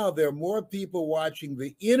 Now there are more people watching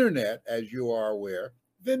the internet, as you are aware,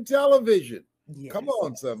 than television. Yes. Come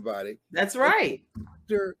on, somebody. That's right.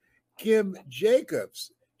 Dr. Kim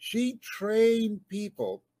Jacobs, she trained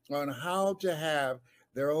people on how to have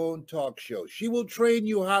their own talk show. She will train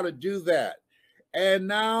you how to do that. And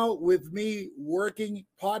now with me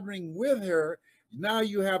partnering with her, now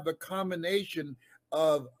you have the combination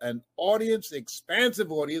of an audience,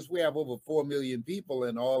 expansive audience. We have over 4 million people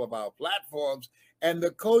in all of our platforms, and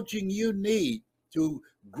the coaching you need to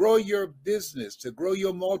grow your business, to grow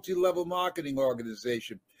your multi-level marketing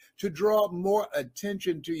organization, to draw more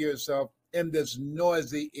attention to yourself in this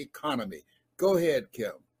noisy economy. Go ahead,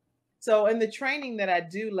 Kim. So in the training that I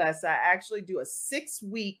do, Les, I actually do a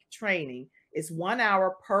 6-week training. It's 1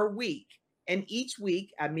 hour per week. And each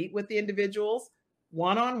week I meet with the individuals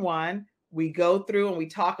one-on-one. We go through and we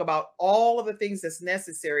talk about all of the things that's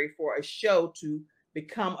necessary for a show to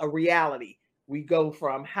become a reality. We go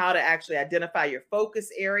from how to actually identify your focus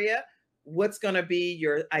area, what's going to be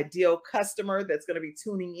your ideal customer that's going to be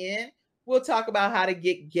tuning in. We'll talk about how to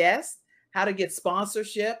get guests, how to get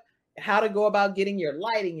sponsorship, how to go about getting your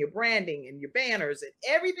lighting, your branding, and your banners, and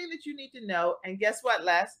everything that you need to know. And guess what,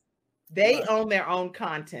 Les? They own their own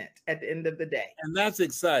content at the end of the day. And that's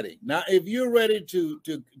exciting. Now, if you're ready to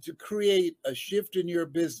create a shift in your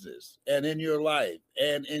business and in your life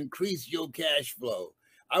and increase your cash flow,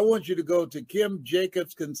 I want you to go to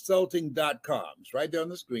KimJacobsConsulting.com. It's right there on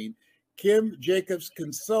the screen,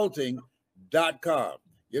 KimJacobsConsulting.com.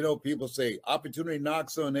 People say opportunity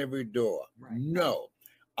knocks on every door. Right. No.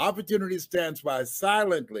 Opportunity stands by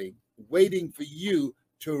silently waiting for you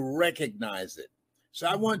to recognize it. So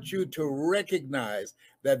I want you to recognize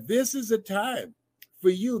that this is a time for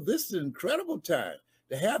you. This is an incredible time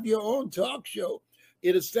to have your own talk show.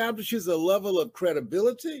 It establishes a level of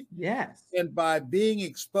credibility. Yes. And by being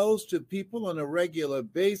exposed to people on a regular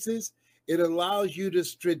basis, it allows you to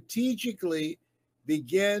strategically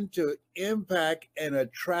begin to impact and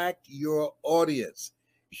attract your audience.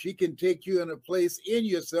 She can take you in a place in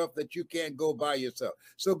yourself that you can't go by yourself.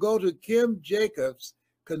 So go to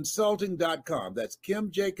KimJacobsConsulting.com. That's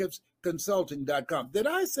KimJacobsConsulting.com. Did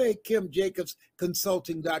I say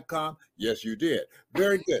KimJacobsConsulting.com? Yes, you did.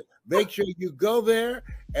 Very good. Make sure you go there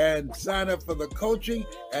and sign up for the coaching,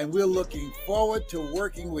 and we're looking forward to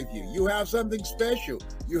working with you. You have something special.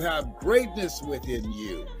 You have greatness within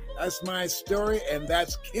you. That's my story, and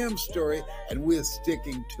that's Kim's story, and we're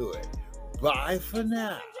sticking to it. Bye for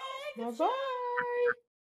now. Bye-bye.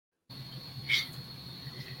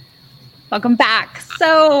 Welcome back.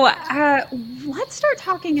 So let's start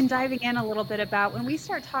talking and diving in a little bit about when we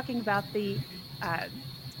start talking about the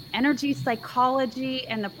energy psychology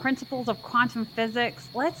and the principles of quantum physics.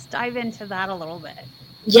 Let's dive into that a little bit.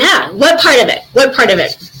 Yeah. What part of it? What part of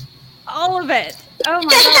it? All of it. Oh my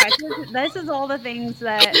gosh. This is all the things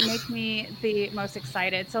that make me the most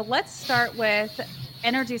excited. So let's start with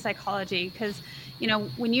energy psychology, because, you know,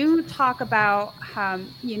 when you talk about,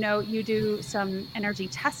 you know, you do some energy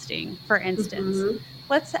testing, for instance,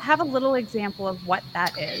 let's have a little example of what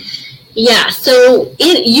that is. Yeah, so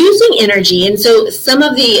using energy, and so some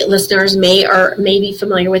of the listeners may be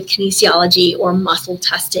familiar with kinesiology or muscle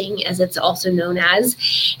testing, as it's also known as.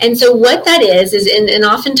 And so what that is and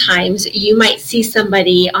oftentimes you might see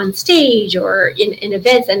somebody on stage or in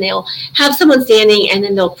events, and they'll have someone standing and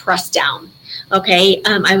then they'll press down. Okay,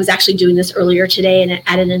 I was actually doing this earlier today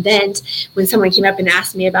at an event when someone came up and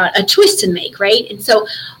asked me about a twist and make, right? And so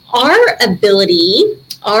our ability,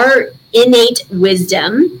 our innate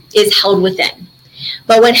wisdom is held within.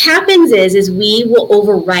 But what happens is we will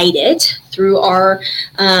override it through our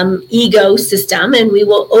ego system, and we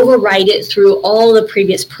will override it through all the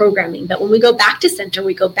previous programming. But when we go back to center,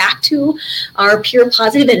 we go back to our pure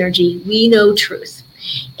positive energy, we know truth.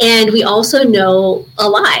 And we also know a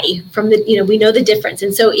lie from the, you know, we know the difference.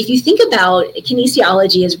 And so if you think about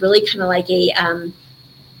kinesiology is really kind of like a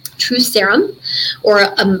truth serum or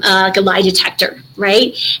like a lie detector,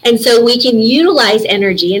 right? And so we can utilize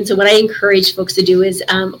energy. And so what I encourage folks to do is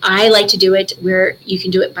I like to do it where you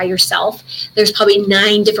can do it by yourself. There's probably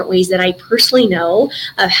 9 different ways that I personally know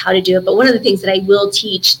of how to do it. But one of the things that I will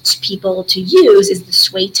teach people to use is the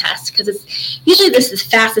sway test, because it's usually this is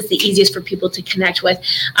fastest, the easiest for people to connect with.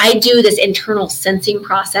 I do this internal sensing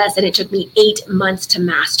process, and it took me 8 months to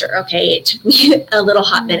master. Okay, it took me a little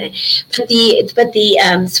hot minute, but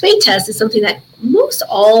the sway test is something that most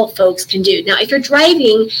all folks can do. Now, if you're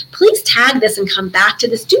driving, please tag this and come back to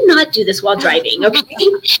this. Do not do this while driving, okay?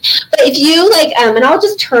 But if you like, and I'll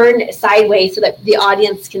just turn sideways so that the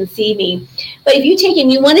audience can see me. But if you take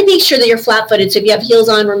and you want to make sure that you're flat-footed, so if you have heels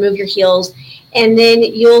on, remove your heels, and then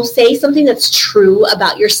you'll say something that's true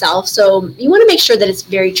about yourself. So you want to make sure that it's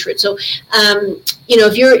very true. So, you know,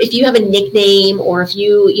 if you have a nickname, or if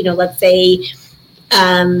you know, let's say,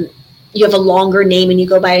 you have a longer name and you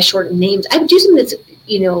go by a shortened name, I would do something that's,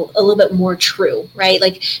 you know, a little bit more true, right?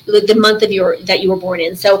 Like the month that you were born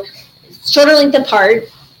in. So shorter length apart,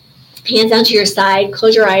 hands down to your side,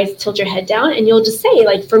 close your eyes, tilt your head down, and you'll just say,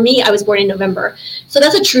 like, for me, I was born in November. So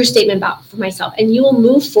that's a true statement for myself, and you will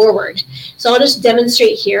move forward. So I'll just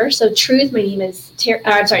demonstrate here. So truth, my name is, truth,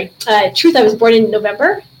 I was born in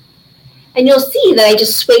November. And you'll see that I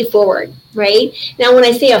just sway forward, right? Now, when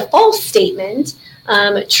I say a false statement,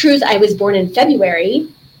 truth, I was born in February,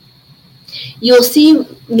 you'll see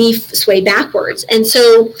me sway backwards. And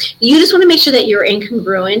so you just want to make sure that you're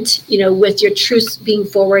incongruent, you know, with your truths being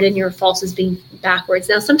forward and your falses being backwards.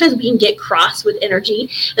 Now, sometimes we can get cross with energy,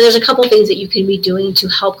 and there's a couple things that you can be doing to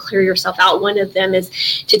help clear yourself out. One of them is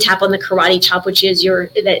to tap on the karate chop, which is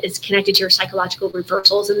that is connected to your psychological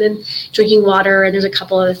reversals, and then drinking water. And there's a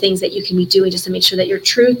couple other things that you can be doing just to make sure that your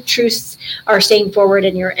truths are staying forward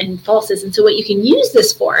and falses. And so what you can use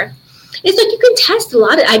this for, it's like you can test a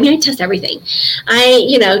lot of, I mean, I test everything. I,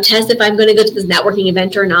 you know, test if I'm going to go to this networking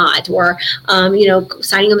event or not, or, you know,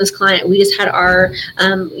 signing on this client. We just had our,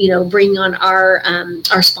 you know, bringing on our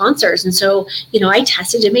sponsors. And so, you know, I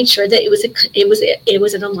tested to make sure that it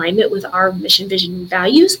was in alignment with our mission, vision, and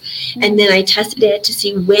values. And then I tested it to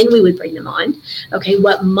see when we would bring them on. Okay.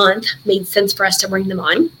 What month made sense for us to bring them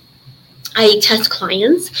on. I test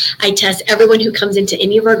clients. I test everyone who comes into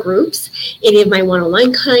any of our groups, any of my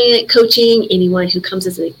one-on-one client coaching, anyone who comes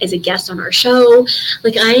as a guest on our show.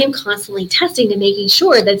 Like, I am constantly testing and making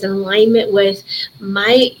sure that's in alignment with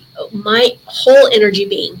my whole energy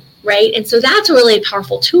being, right? And so that's really a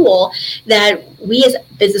powerful tool that we as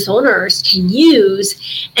business owners can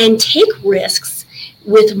use and take risks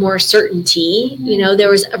with more certainty. You know, there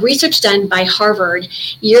was a research done by Harvard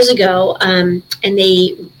years ago, and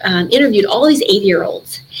they interviewed all these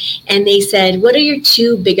 80-year-olds, and they said, what are your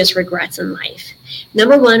 2 biggest regrets in life?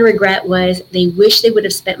 Number 1 regret was they wish they would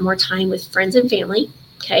have spent more time with friends and family,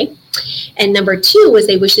 okay? And number 2 was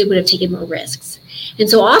they wish they would have taken more risks. And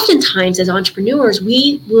so oftentimes as entrepreneurs,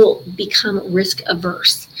 we will become risk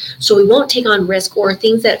averse. So we won't take on risk or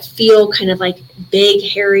things that feel kind of like big,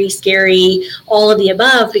 hairy, scary, all of the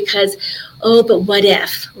above because, oh, but what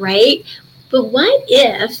if, right? But what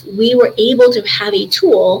if we were able to have a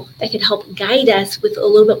tool that could help guide us with a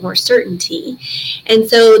little bit more certainty? And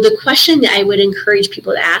so the question that I would encourage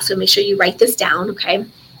people to ask, and make sure you write this down, okay,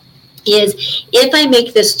 is if I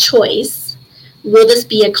make this choice, will this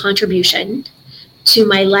be a contribution to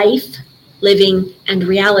my life, living, and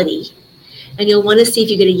reality? And you'll want to see if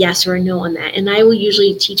you get a yes or a no on that. And I will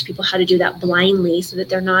usually teach people how to do that blindly so that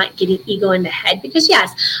they're not getting ego in the head. Because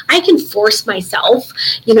yes, I can force myself,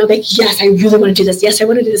 like, yes, I really want to do this. Yes, I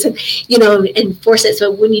want to do this, and force it.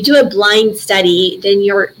 So when you do a blind study, then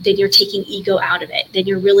you're taking ego out of it. Then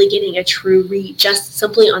you're really getting a true read just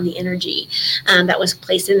simply on the energy that was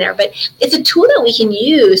placed in there. But it's a tool that we can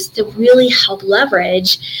use to really help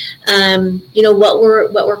leverage,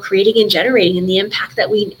 what we're creating and generating, and the impact that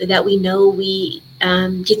we know we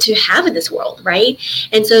get to have in this world, right?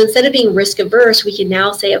 And so instead of being risk averse, we can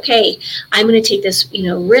now say, okay, I'm going to take this,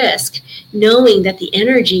 risk, knowing that the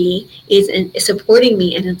energy is supporting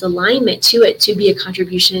me and its alignment to it to be a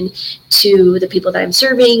contribution to the people that I'm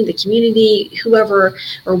serving, the community, whoever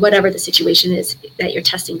or whatever the situation is that you're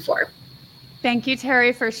testing for. Thank you,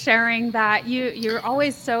 Terry, for sharing that. You're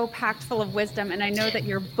always so packed full of wisdom, and I know that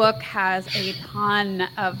your book has a ton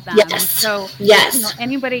of them. Yes. So yes.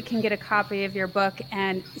 Anybody can get a copy of your book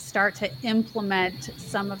and start to implement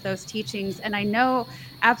some of those teachings. And I know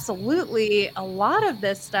absolutely a lot of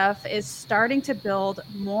this stuff is starting to build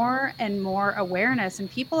more and more awareness, and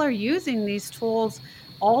people are using these tools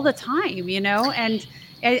all the time, and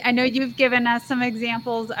I know you've given us some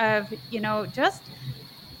examples of, just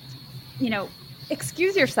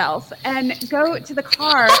excuse yourself and go to the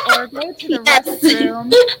car or go to the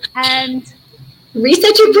restroom and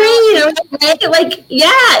reset your brain, right? Like,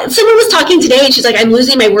 yeah, someone was talking today and she's like, I'm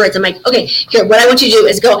losing my words. I'm like, okay, here, what I want you to do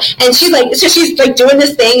is go. And she's like, doing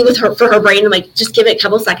this thing for her brain. I'm like, just give it a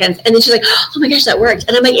couple seconds. And then she's like, oh my gosh, that worked.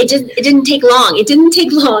 And I'm like, it didn't take long. It didn't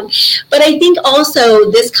take long. But I think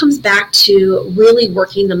also this comes back to really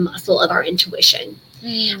working the muscle of our intuition.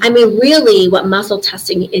 I mean, really what muscle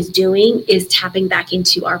testing is doing is tapping back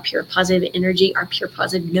into our pure positive energy, our pure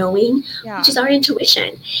positive knowing, which is our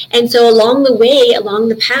intuition. And so along the way, along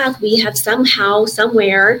the path, we have somehow,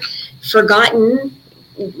 somewhere forgotten,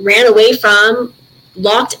 ran away from,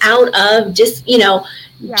 locked out of, just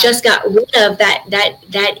got rid of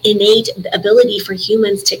that innate ability for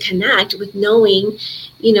humans to connect with knowing,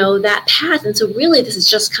 that path. And so really this is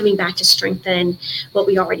just coming back to strengthen what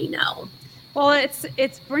we already know. Well,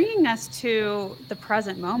 it's bringing us to the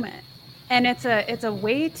present moment, and it's a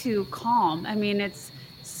way to calm. I mean, it's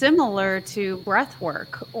similar to breath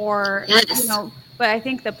work or, but I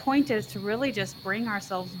think the point is to really just bring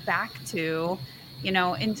ourselves back to,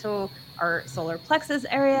 into our solar plexus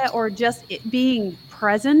area, or just it being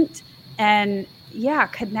present and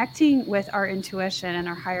connecting with our intuition and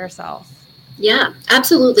our higher self. Yeah,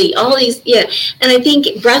 absolutely. All these, And I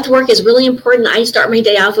think breath work is really important. I start my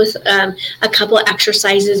day off with a couple of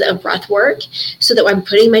exercises of breath work so that I'm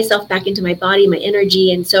putting myself back into my body, my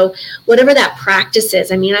energy. And so whatever that practice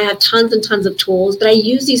is, I mean, I have tons and tons of tools, but I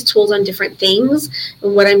use these tools on different things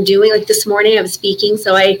and what I'm doing. Like this morning I was speaking.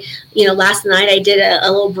 So last night I did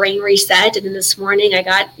a little brain reset. And then this morning I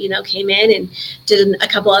got, came in and did a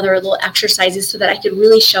couple other little exercises so that I could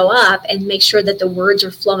really show up and make sure that the words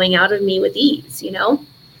are flowing out of me with ease.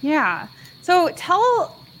 Yeah. So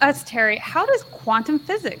tell us, Terry, how does quantum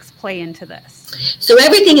physics play into this? So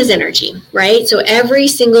everything is energy, right? So every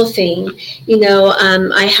single thing,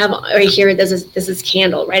 I have right here, this is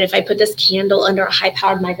candle, right? If I put this candle under a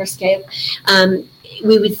high-powered microscope,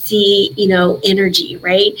 we would see, energy,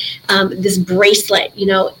 right? This bracelet,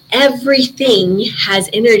 everything has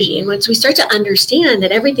energy. And once we start to understand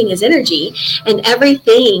that everything is energy and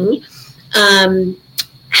everything,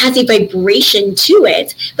 has a vibration to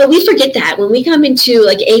it, but we forget that when we come into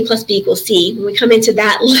like A plus B equals C, when we come into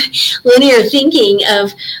that linear thinking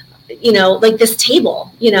of, like this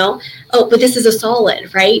table, oh, but this is a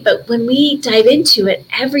solid, right? But when we dive into it,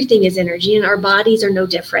 everything is energy, and our bodies are no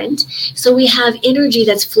different. So we have energy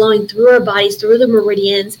that's flowing through our bodies, through the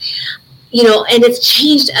meridians, and it's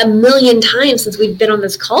changed a million times since we've been on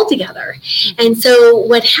this call together. And so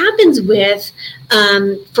what happens with,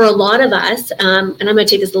 for a lot of us, and I'm going to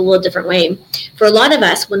take this a little different way, for a lot of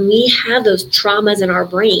us, when we have those traumas in our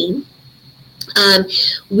brain,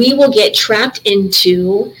 we will get trapped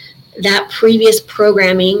into that previous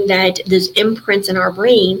programming, that those imprints in our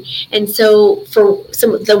brain. And so for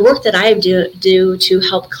some of the work that I do to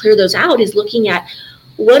help clear those out is looking at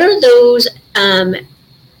what are those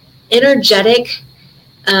energetic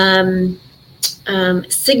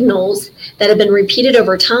signals that have been repeated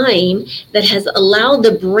over time that has allowed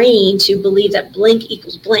the brain to believe that blank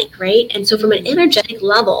equals blank, right? And so from an energetic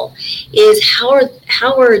level is how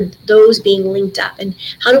are those being linked up, and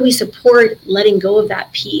how do we support letting go of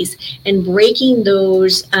that piece and breaking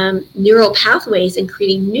those neural pathways and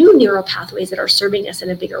creating new neural pathways that are serving us in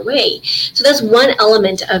a bigger way. So that's one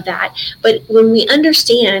element of that. But when we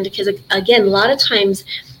understand, because again, a lot of times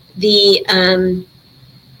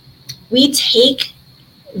we take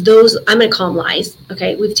those, I'm going to call them lies,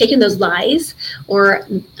 okay? We've taken those lies or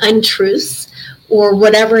untruths or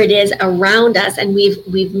whatever it is around us, and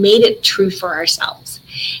we've made it true for ourselves.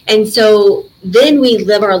 And so then we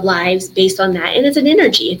live our lives based on that, and it's an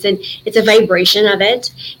energy, it's a vibration of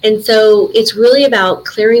it. And so it's really about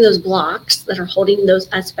clearing those blocks that are holding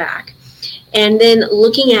us back, and then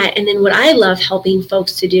looking at, and then what I love helping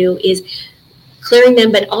folks to do is clearing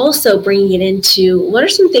them, but also bringing it into what are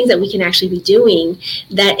some things that we can actually be doing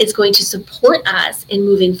that is going to support us in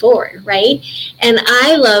moving forward, right? And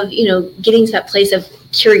I love, getting to that place of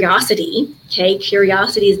curiosity. Okay,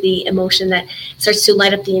 curiosity is the emotion that starts to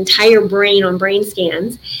light up the entire brain on brain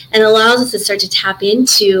scans and allows us to start to tap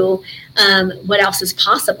into what else is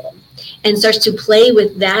possible, and starts to play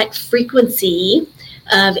with that frequency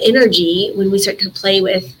of energy when we start to play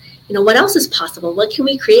with, what else is possible? What can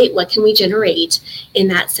we create? What can we generate in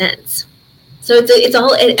that sense? So it's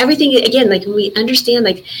all, everything, again, like when we understand,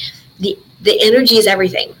 like the energy is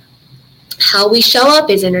everything. How we show up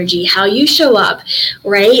is energy. How you show up,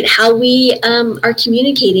 right? How we are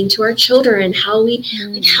communicating to our children, how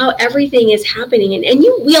everything is happening. And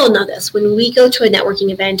we all know this. When we go to a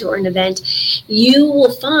networking event or an event, you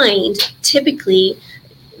will find typically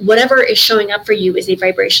whatever is showing up for you is a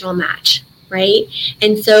vibrational match. Right.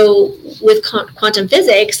 And so with quantum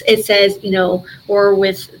physics, it says, or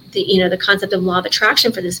with the concept of law of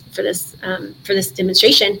attraction for this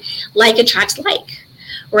demonstration, like attracts like,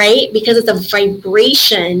 right? Because it's a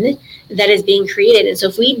vibration that is being created. And so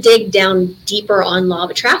if we dig down deeper on law of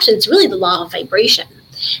attraction, it's really the law of vibration.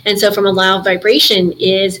 And so from a law of vibration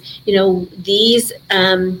is, these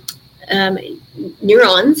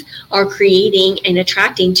neurons are creating and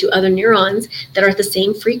attracting to other neurons that are at the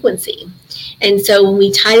same frequency. And so when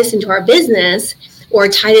we tie this into our business, or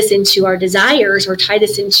tie this into our desires, or tie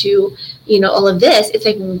this into, all of this, it's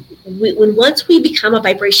like once we become a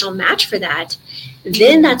vibrational match for that,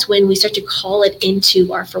 then that's when we start to call it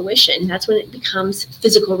into our fruition. That's when it becomes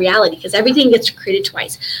physical reality, because everything gets created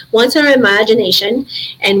twice, once in our imagination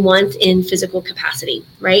and once in physical capacity,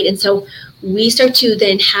 right? And so we start to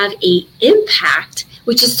then have a impact,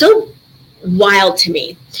 which is so wild to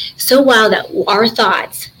me, so wild that our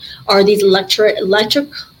thoughts are these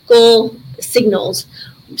electrical signals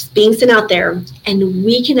being sent out there, and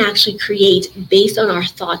we can actually create based on our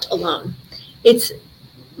thought alone. It's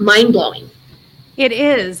mind-blowing. It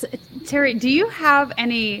is. Terry, do you have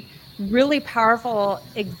any really powerful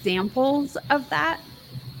examples of that?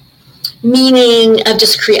 Meaning of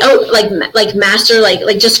just like master,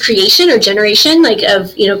 like just creation or generation, like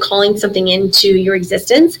of, calling something into your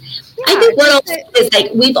existence. Yeah, I think what else is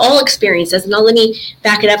like we've all experienced this. Now let me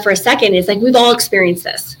back it up for a second. It's like we've all experienced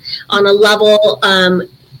this on a level.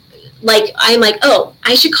 Like I'm like, oh,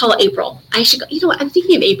 I should call April. I should go, I'm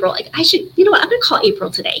thinking of April. Like I should, I'm going to call April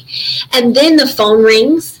today. And then the phone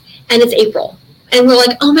rings and it's April. And we're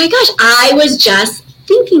like, oh my gosh, I was just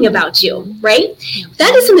thinking about you, right?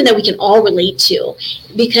 That is something that we can all relate to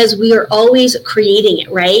because we are always creating it,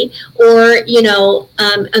 right? Or,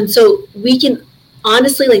 and so we can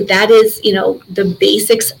honestly, like that is, the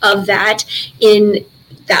basics of that in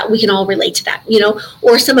that we can all relate to that,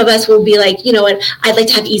 or some of us will be like, I'd like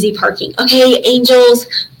to have easy parking. Okay, angels,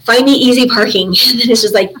 find me easy parking. And then it's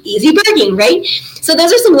just like easy parking, right? So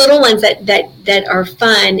those are some little ones that are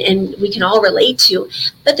fun and we can all relate to.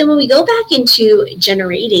 But then when we go back into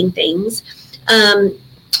generating things,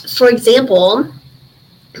 for example,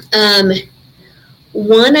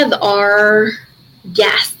 one of our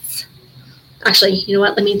guests, actually, you know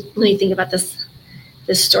what? Let me think about this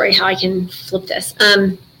story, how I can flip this.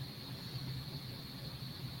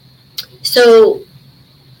 So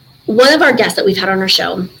one of our guests that we've had on our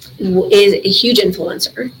show is a huge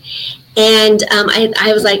influencer. And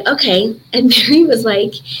I was like, okay. And Mary was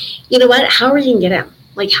like, you know what? How are you going to get him?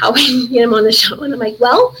 Like, how are you going to get him on the show? And I'm like,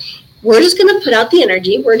 well, we're just going to put out the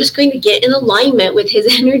energy. We're just going to get in alignment with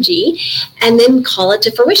his energy and then call it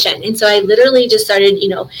to fruition. And so I literally just started,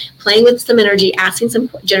 playing with some energy, asking some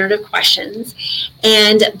generative questions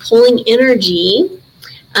and pulling energy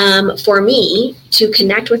for me to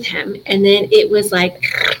connect with him. And then it was like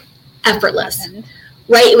effortless,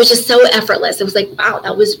 right? It was just so effortless. It was like, wow,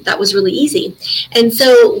 that was really easy. And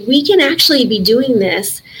so we can actually be doing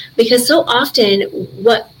this because so often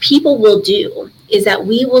what people will do is that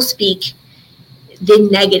we will speak the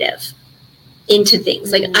negative into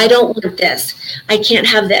things. Like, I don't want this. I can't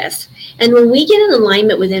have this. And when we get in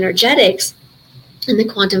alignment with energetics in the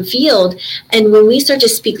quantum field, and when we start to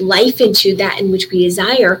speak life into that in which we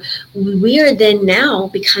desire, we are then now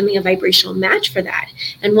becoming a vibrational match for that.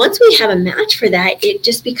 And once we have a match for that, it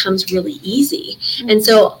just becomes really easy. And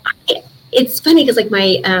so it's funny because like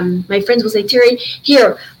my friends will say, Terry,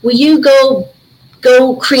 here, will you go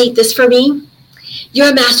create this for me? You're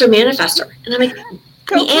a master manifester. And I'm like,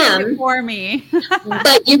 I am for me.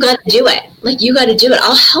 But you got to do it. Like, you got to do it.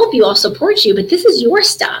 I'll help you. I'll support you. But this is your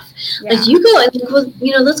stuff. Yeah. Like, you go and like,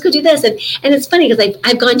 well, let's go do this. And it's funny because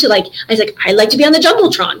I've gone to I was like, I like to be on the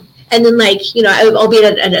Jumbotron. And then I'll be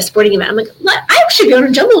at a sporting event. I'm like, I should be on a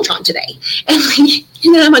Jumbotron today. And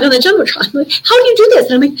then I'm like on the Jumbotron. I'm like, how do you do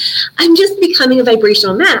this? And I'm like, I'm just becoming a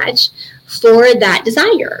vibrational match for that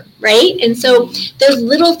desire, right? And so there's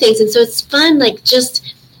little things. And so it's fun, like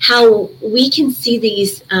just how we can see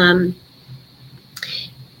these,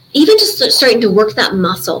 even just starting to work that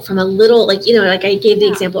muscle from a little, like I gave the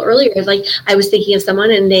example earlier, like I was thinking of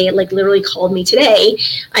someone and they literally called me today.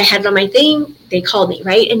 I had it on my thing, they called me,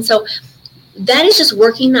 right? And so that is just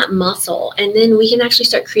working that muscle. And then we can actually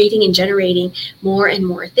start creating and generating more and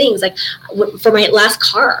more things. Like for my last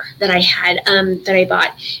car that I had, that I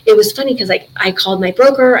bought, it was funny because I called my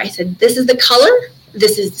broker. I said, this is the color,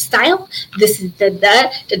 this is the style, this is the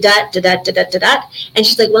da. And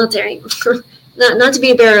she's like, well, Terry, not to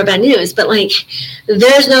be a bearer of bad news, but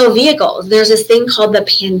there's no vehicles. There's this thing called the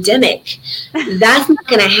pandemic. That's not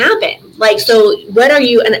going to happen. So what are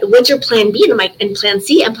you, and what's your plan B? And I'm like, and plan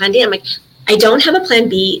C and plan D. I'm like, I don't have a plan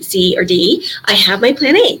B, C, or D. I have my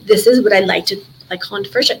plan A. This is what I'd like to call into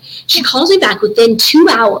fruition. She calls me back within 2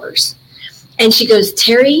 hours and she goes,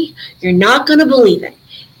 Terry, you're not going to believe it.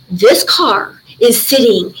 This car is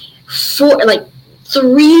sitting for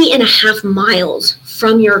 3.5 miles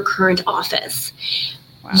from your current office.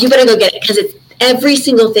 Wow. You better go get it because it's every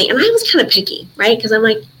single thing. And I was kind of picky, right? Because I'm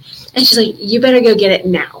like, and she's like, you better go get it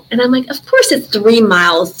now. And I'm like, of course it's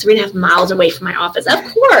 3.5 miles away from my office. Of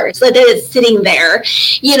course. That it's sitting there,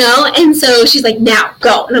 And so she's like, now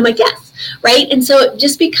go. And I'm like, yes. Right. And so it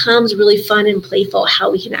just becomes really fun and playful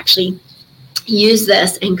how we can actually use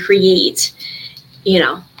this and create,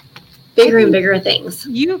 bigger and bigger things.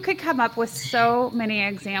 You could come up with so many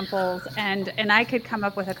examples and I could come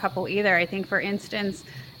up with a couple either. I think, for instance,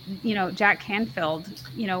 Jack Canfield,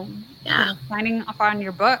 signing up on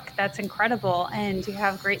your book, that's incredible. And you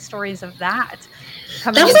have great stories of that.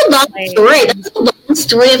 That was a long story. That's a long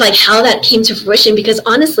story of how that came to fruition, because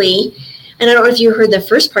honestly, and I don't know if you heard the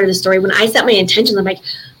first part of the story, when I set my intentions, I'm like,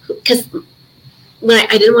 because when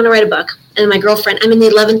I didn't want to write a book, and my girlfriend, I'm in the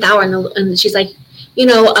 11th hour, and she's like,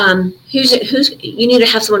 who's you need to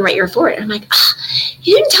have someone write your report. And I'm like,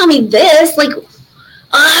 you didn't tell me this, and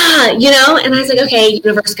I was like, okay,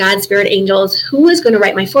 universe, God, spirit, angels, who is going to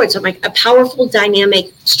write my forward? So I'm like, a powerful,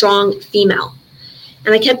 dynamic, strong female.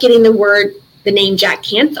 And I kept getting the name Jack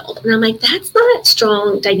Canfield. And I'm like, that's not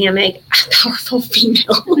strong, dynamic, powerful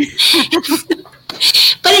female.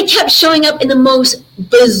 But it kept showing up in the most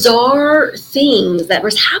bizarre things that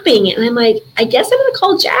was happening. And I'm like, I guess I'm going to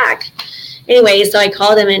call Jack. Anyway, so I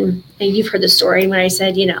called him, and you've heard the story when I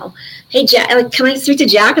said, hey, Jack, can I speak to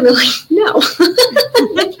Jack? And they're like, no. And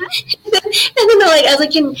then they're like, I was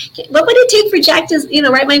like, what would it take for Jack to,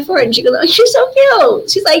 write my forward? And she goes, oh, you're so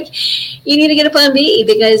cute. She's like, you need to get a plan B,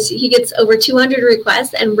 because he gets over 200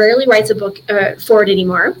 requests and rarely writes a book forward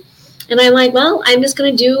anymore. And I'm like, well, I'm just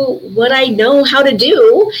going to do what I know how to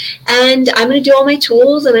do. And I'm going to do all my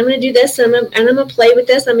tools, and I'm going to do this, and I'm going to play with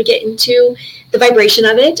this. I'm going to get into the vibration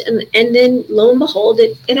of it. And then lo and behold,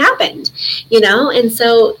 it happened, And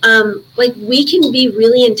so, like, we can be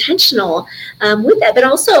really intentional with that, but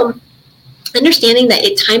also understanding that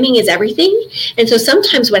timing is everything. And so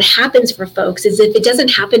sometimes what happens for folks is if it doesn't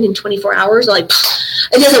happen in 24 hours, like,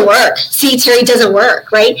 it doesn't work. See, Terry, doesn't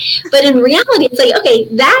work, right? But in reality, it's like, okay,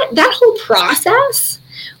 that whole process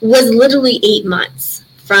was literally 8 months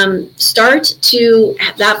from start to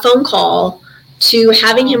that phone call to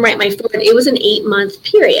having him write my foreword. It was an 8-month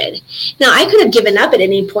period. Now, I could have given up at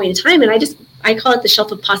any point in time, and I call it the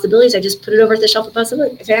shelf of possibilities. I just put it over at the shelf of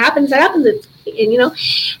possibilities. If it happens, it happens.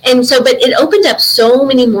 And so, but it opened up so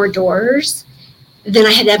many more doors than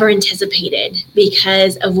I had ever anticipated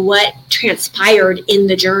because of what transpired in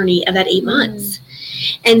the journey of that 8 months.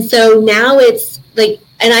 And so now it's like,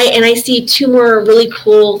 and I see 2 more really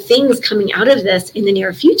cool things coming out of this in the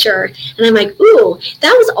near future. And I'm like, ooh,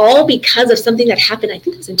 that was all because of something that happened. I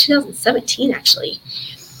think it was in 2017, actually.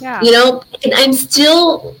 Yeah. And I'm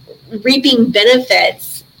still reaping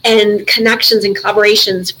benefits and connections and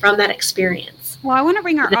collaborations from that experience. Well, I want to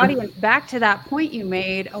bring our audience back to that point you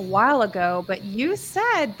made a while ago, but you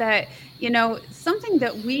said that, something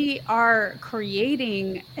that we are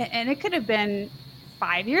creating, and it could have been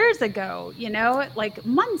 5 years ago, like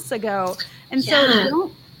months ago. And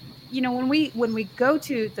so, when we go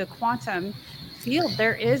to the quantum field,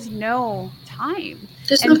 there is no time.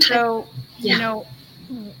 There's no time. So,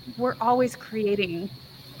 we're always creating,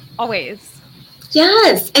 always.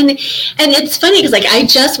 Yes. And it's funny because like I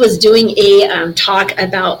just was doing a talk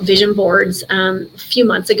about vision boards a few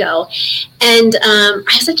months ago. And I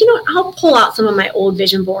was like, I'll pull out some of my old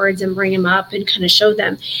vision boards and bring them up and kind of show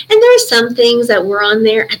them. And there are some things that were on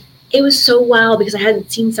there. It was so wild because I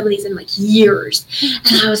hadn't seen some of these in like years.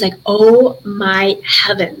 And I was like, oh my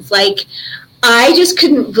heavens. Like, I just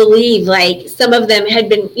couldn't believe like some of them had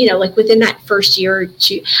been, like within that first year or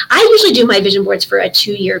two. I usually do my vision boards for a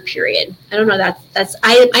 2-year period. I don't know. That's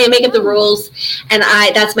I make up the rules, and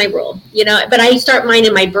that's my rule, but I start mine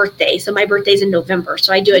in my birthday. So my birthday's in November.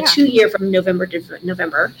 So I do a 2-year from November to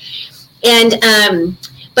November. And,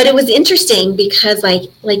 but it was interesting because like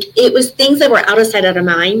it was things that were out of sight, out of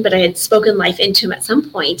mind, but I had spoken life into them at some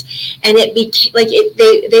point, and it became like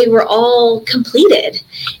they were all completed.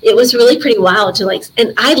 It was really pretty wild to like,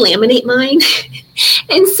 and I laminate mine.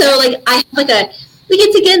 And so like I have like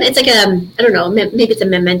it's like I don't know, maybe it's a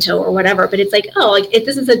memento or whatever, but it's like, oh, like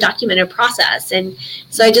this is a documented process. And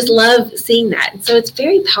so I just love seeing that. And so it's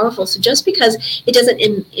very powerful. So just because it doesn't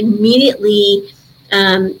immediately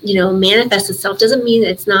manifest itself doesn't mean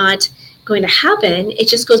it's not going to happen. It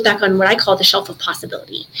just goes back on what I call the shelf of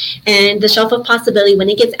possibility. And the shelf of possibility, when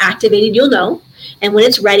it gets activated, you'll know. And when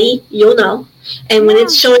it's ready, you'll know. And when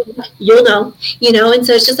it's showing up, you'll know, and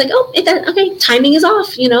so it's just like, oh, okay, timing is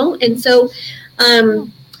off, And so I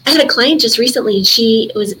had a client just recently, and she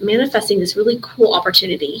was manifesting this really cool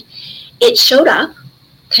opportunity. It showed up,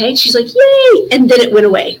 okay, she's like, yay, and then it went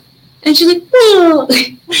away. And she's like, whoa.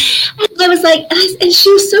 And I was like, and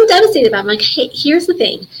she was so devastated about it. I'm like, hey, here's the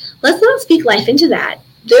thing. Let's not speak life into that.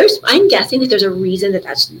 I'm guessing that there's a reason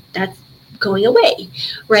that's going away,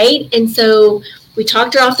 right? And so we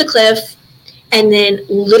talked her off the cliff, and then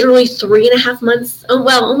literally 3.5 months,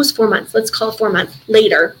 almost 4 months, let's call it 4 months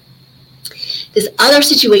later, this other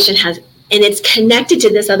situation and it's connected to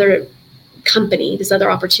this other company, this other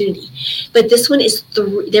opportunity. But this one is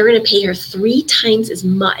they're going to pay her 3 times as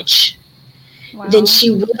much than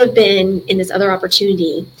she would have been in this other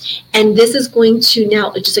opportunity. And this is going to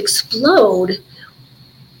now just explode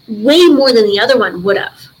way more than the other one would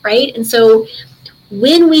have, right? And so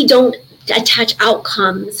when we don't attach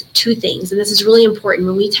outcomes to things, and this is really important,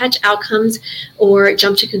 when we attach outcomes or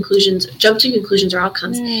jump to conclusions or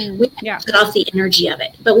outcomes, we cut off the energy of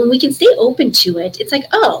it. But when we can stay open to it, it's like,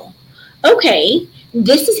 oh, okay,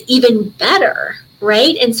 this is even better,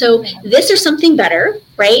 right? And so this or something better,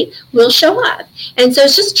 right, will show up. And so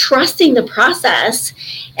it's just trusting the process.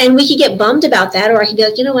 And we could get bummed about that, or I could be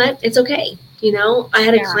like, you know what, it's okay. I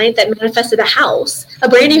had a client that manifested a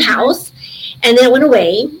brand new house, and then it went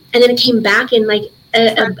away, and then it came back in like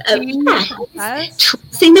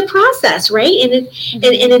trusting the process, right? And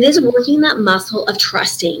it is working that muscle of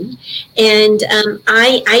trusting. And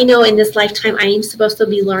I know in this lifetime I am supposed to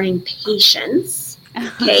be learning patience.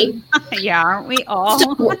 Okay. Yeah, aren't we all?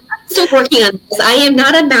 Still working on this. I am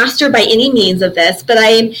not a master by any means of this, but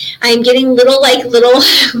I am getting little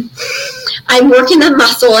I'm working the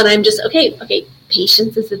muscle, and I'm just okay,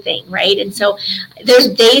 patience is the thing, right? And so there's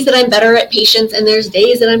days that I'm better at patience, and there's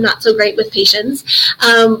days that I'm not so great with patience.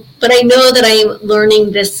 But I know that I'm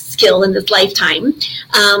learning this skill in this lifetime.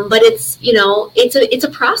 But it's, it's a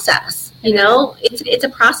process, it's a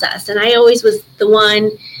process. And I always was the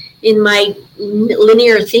one in my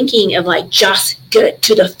linear thinking of like, just get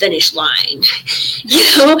to the finish line, and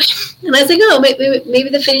I was like, oh, maybe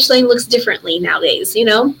the finish line looks differently nowadays,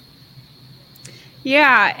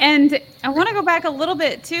 Yeah. And I want to go back a little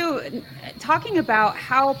bit too, talking about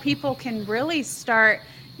how people can really start,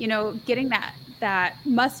 getting that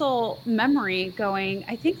muscle memory going.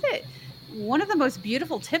 I think that one of the most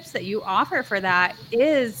beautiful tips that you offer for that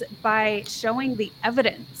is by showing the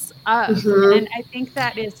evidence of. Mm-hmm. And I think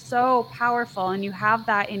that is so powerful. And you have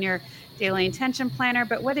that in your daily intention planner,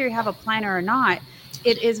 but whether you have a planner or not,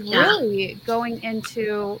 it is really going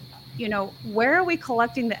into, where are we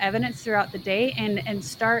collecting the evidence throughout the day, and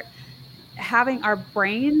start having our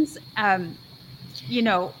brains,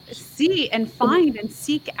 see and find and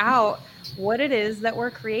seek out what it is that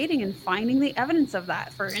we're creating and finding the evidence of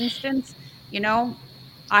that. For instance,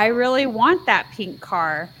 I really want that pink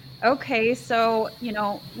car. Okay, so,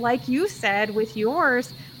 like you said with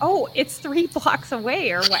yours, oh, it's 3 blocks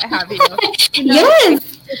away or what have you.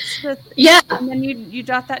 Yes. And then you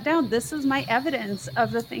jot that down. This is my evidence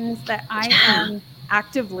of the things that I am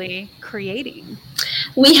actively creating.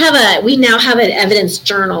 We now have an evidence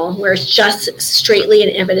journal where it's just straightly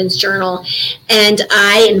an evidence journal. And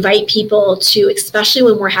I invite people to, especially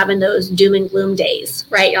when we're having those doom and gloom days,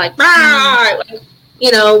 right? You're like,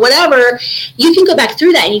 whatever, you can go back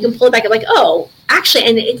through that and you can pull it back and like, oh, actually,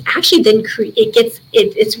 and it actually then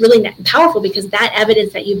it's really powerful, because that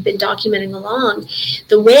evidence that you've been documenting along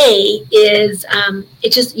the way is,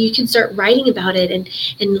 you can start writing about it and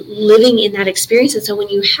living in that experience. And so when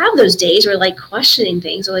you have those days where like questioning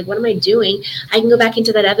things or like, what am I doing? I can go back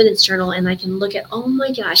into that evidence journal and I can look at, oh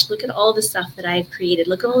my gosh, look at all the stuff that I've created.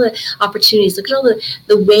 Look at all the opportunities. Look at all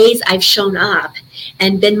the ways I've shown up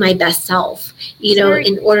and been my best self,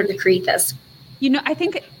 in order to create this. I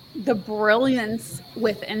think the brilliance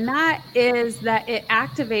within that is that it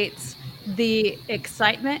activates the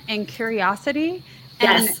excitement and curiosity.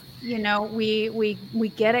 Yes. And,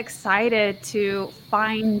 we get excited to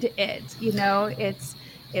find it,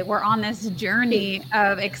 we're on this journey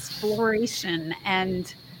of exploration,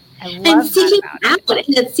 and I love seeking that it out.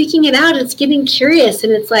 And it's seeking it out. It's getting curious,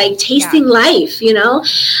 and it's like tasting life.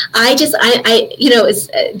 I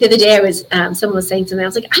the other day I was someone was saying something. I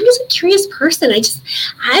was like, I'm just a curious person.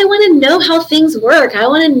 I want to know how things work. I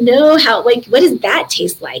want to know how, like, what does that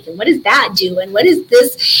taste like, and what does that do, and what is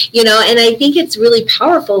this, and I think it's really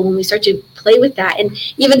powerful when we start to play with that. And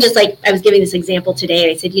even just like I was giving this example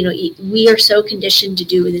today, I said, we are so conditioned to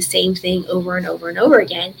do the same thing over and over and over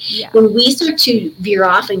again. Yeah. When we start to veer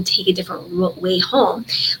off and take a different way home,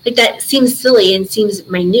 like that seems silly and seems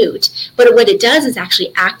minute, but what it does is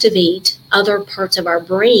actually activate other parts of our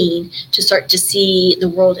brain to start to see the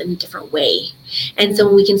world in a different way. And so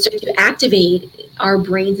when we can start to activate our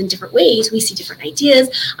brains in different ways, we see different ideas.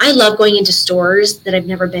 I love going into stores that I've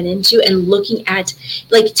never been into and looking at,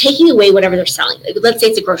 like, taking away whatever they're selling. Like, let's say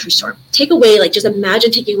it's a grocery store. Take away, like, just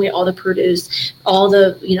imagine taking away all the produce, all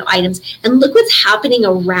the, items, and look what's happening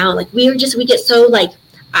around. Like, we get so, like,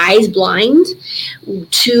 eyes blind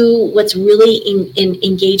to what's really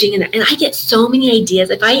engaging in that. And I get so many ideas.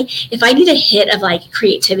 If I need a hit of like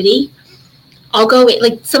creativity, I'll go,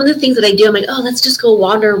 like, some of the things that I do, I'm like, oh, let's just go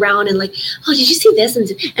wander around and like, oh, did you see this?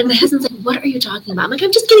 And my husband's like, what are you talking about? I'm like,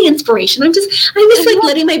 I'm just getting inspiration. I'm just like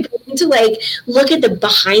letting my brain to like look at the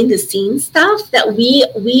behind the scenes stuff that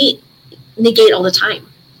we negate all the time.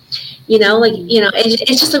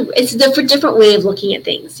 It's just a different way of looking at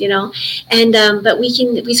things, and but we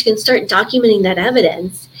can start documenting that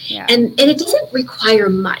evidence. Yeah. And it doesn't require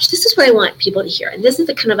much. This is what I want people to hear, and this is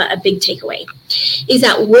a kind of a big takeaway, is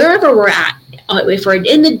that wherever we're at, if we're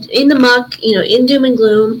in the muck, in doom and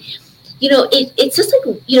gloom, it's just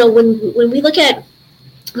like, when we look at,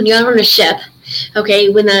 when you're on a ship, okay,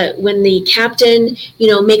 when the captain,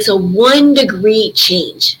 makes a 1 degree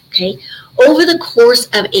change, okay, over the course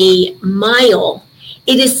of a mile,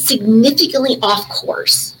 it is significantly off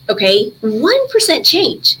course, okay, 1%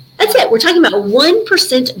 change. That's it. We're talking about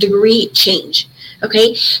 1% degree change.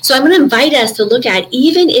 Okay, so I'm going to invite us to look at,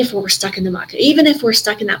 even if we're stuck in the muck, even if we're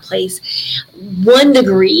stuck in that place, 1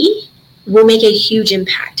 degree will make a huge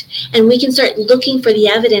impact. And we can start looking for the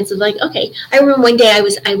evidence of, like, okay, I remember one day I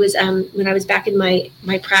was when I was back in my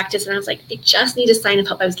practice, and I was like, I just need a sign of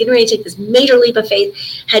hope. I was getting ready to take this major leap of faith,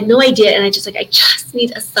 had no idea, and I just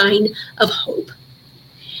need a sign of hope.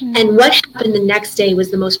 And what happened the next day was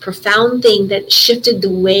the most profound thing that shifted the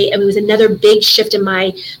way, I mean, it was another big shift in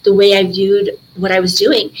the way I viewed what I was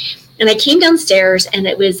doing. And I came downstairs, and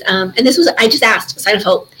it was, and this was, I just asked, a sign of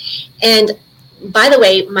hope. And by the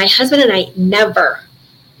way, my husband and I never,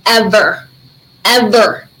 ever,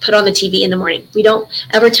 ever put on the TV in the morning. We don't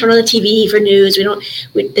ever turn on the TV for news.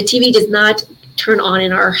 The TV does not turn on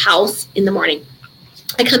in our house in the morning.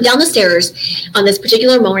 I come down the stairs on this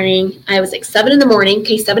particular morning. I was like 7 in the morning,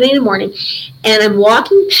 7, 8 in the morning. And I'm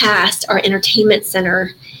walking past our entertainment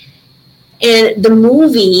center, and the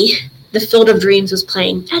movie, The Field of Dreams, was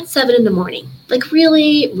playing at 7 in the morning. Like,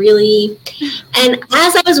 really, really. And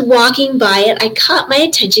as I was walking by it, I caught my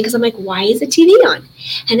attention because I'm like, why is the TV on?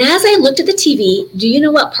 And as I looked at the TV, do you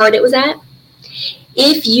know what part it was at?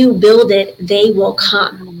 If you build it, they will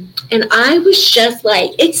come. And I was just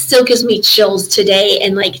like, it still gives me chills today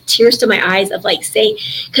and like tears to my eyes of like saying,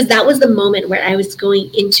 because that was the moment where I was going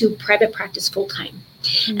into private practice full time.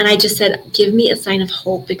 And I just said, give me a sign of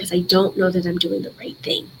hope, because I don't know that I'm doing the right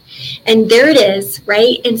thing. And there it is,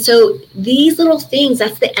 right? And so these little things,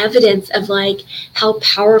 that's the evidence of like how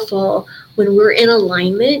powerful when we're in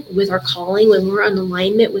alignment with our calling, when we're in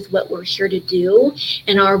alignment with what we're here to do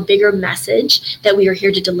and our bigger message that we are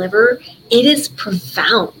here to deliver, it is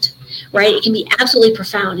profound, right? It can be absolutely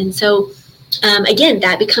profound. And so again,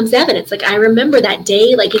 that becomes evidence. Like I remember that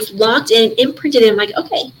day, like it's locked in, imprinted in. I'm like,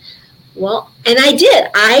 okay, well, and I did.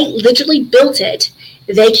 I literally built it.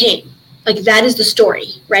 They came. Like that is the story,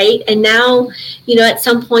 right? And now, at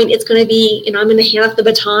some point it's going to be, I'm going to hand off the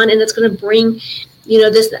baton, and it's going to bring,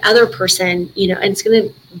 this other person, and it's going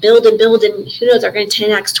to build and build, and who knows, they're going to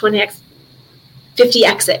 10x, 20x,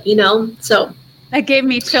 50x it, so. That gave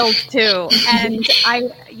me chills too. And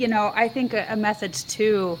I think a message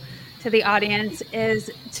to the audience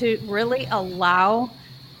is to really allow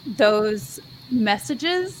those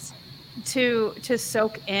messages to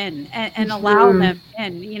soak in and allow them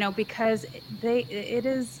in, because it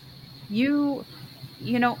is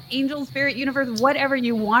angel, spirit, universe, whatever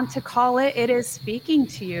you want to call it, it is speaking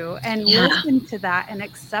to you, and listen to that and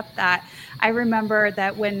accept that. I remember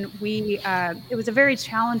that when it was a very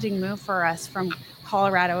challenging move for us from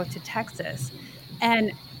Colorado to Texas.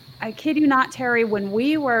 And I kid you not, Terry, when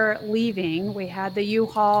we were leaving, we had the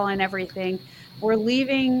U-Haul and everything. We're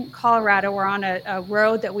leaving Colorado. We're on a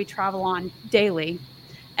road that we travel on daily.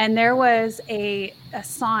 And there was a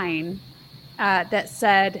sign that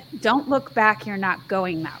said, "Don't look back, you're not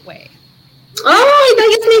going that way." Oh, that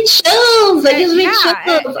gives me chills. That gives me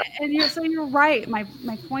chills. And so you're right. My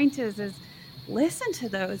point is listen to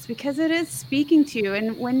those, because it is speaking to you.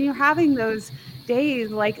 And when you're having those days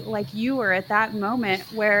like you were at that moment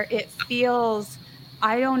where it feels,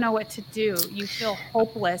 I don't know what to do, you feel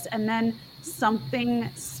hopeless, and then something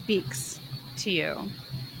speaks to you.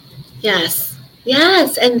 Yes.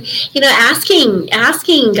 And,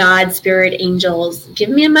 asking God, spirit, angels, give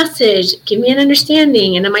me a message, give me an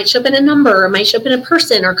understanding. And it might show up in a number, or it might show up in a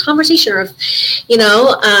person or conversation, or,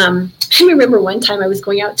 I remember one time I was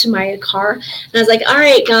going out to my car and I was like, all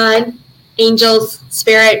right, God, angels,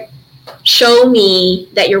 spirit, show me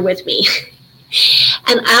that you're with me.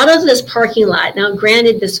 And out of this parking lot, now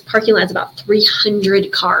granted, this parking lot is about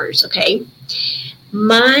 300 cars, okay?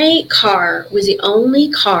 My car was the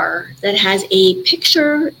only car that has a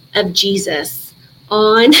picture of Jesus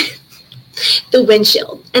on the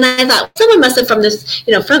windshield. And I thought, someone must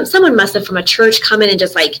have from a church come in and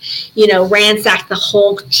just ransacked the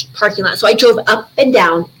whole parking lot. So I drove up and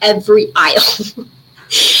down every aisle.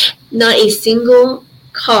 Not a single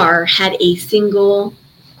car had a single,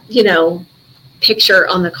 picture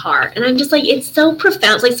on the car. And I'm just like, it's so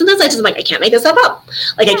profound. Like sometimes I just like, I can't make this stuff up.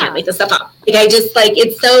 I can't make this stuff up. I just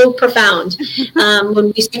it's so profound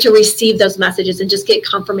when we start to receive those messages and just get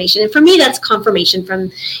confirmation. And for me, that's confirmation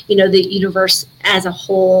from, the universe as a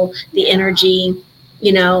whole, the energy,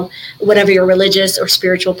 whatever your religious or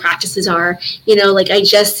spiritual practices are, I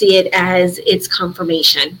just see it as it's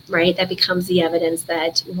confirmation, right? That becomes the evidence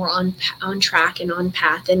that we're on track and on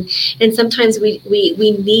path. And sometimes we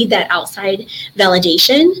need that outside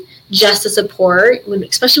validation just to support,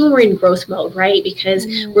 especially when we're in growth mode, right? Because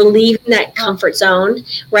we're leaving that comfort zone,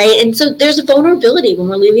 right? And so there's a vulnerability when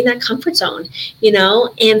we're leaving that comfort zone,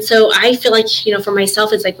 And so I feel like, for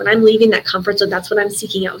myself, it's like when I'm leaving that comfort zone, that's when I'm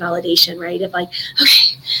seeking out validation, right? Of like,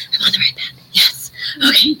 okay, I'm on the right path. Yes.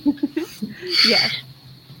 Okay.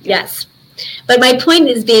 Yes. But my point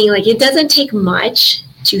is being like, it doesn't take much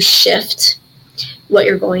to shift what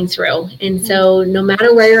you're going through. And so no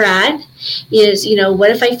matter where you're at is, what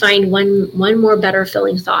if I find one more better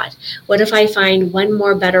feeling thought? What if I find one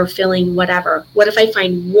more better feeling whatever? What if I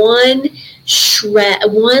find one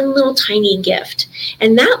little tiny gift?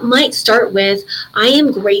 And that might start with, I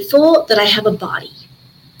am grateful that I have a body.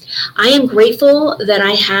 I am grateful that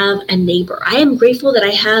I have a neighbor. I am grateful that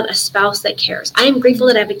I have a spouse that cares. I am grateful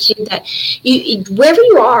that I have a kid that wherever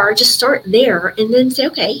you are, just start there and then say,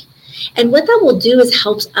 okay. And what that will do is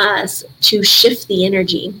helps us to shift the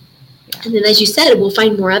energy. And then, as you said, we'll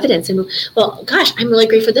find more evidence. And, well, gosh, I'm really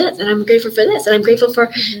grateful for this, and I'm grateful for this, and I'm grateful for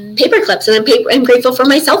paper clips, and I'm grateful for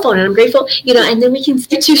my cell phone, and I'm grateful, and then we can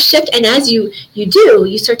start to shift. And as you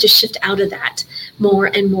start to shift out of that more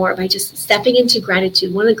and more by just stepping into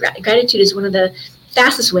gratitude. Gratitude is one of the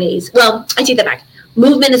fastest ways. Well, I take that back.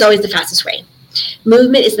 Movement is always the fastest way.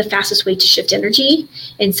 Movement is the fastest way to shift energy.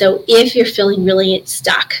 And so if you're feeling really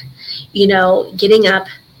stuck, getting up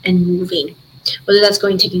and moving, whether that's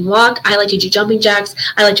taking a walk, I like to do jumping jacks,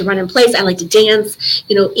 I like to run in place, I like to dance,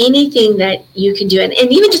 anything that you can do. And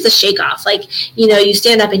even just a shake off, you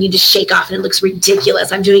stand up and you just shake off and it looks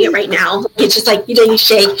ridiculous. I'm doing it right now. It's just you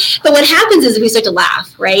shake. But what happens is we start to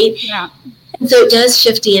laugh, right? Yeah. And so it does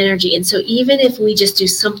shift the energy. And so even if we just do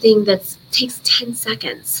something that takes 10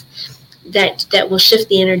 seconds, that will shift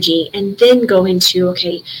the energy, and then go into,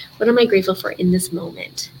 okay, what am I grateful for in this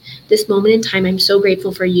moment? This moment in time, I'm so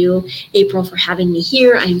grateful for you, April, for having me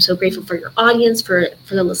here. I am so grateful for your audience, for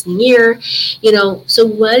the listening ear. So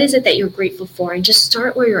what is it that you're grateful for? And just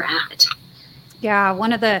start where you're at. Yeah,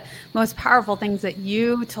 one of the most powerful things that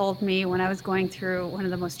you told me when I was going through one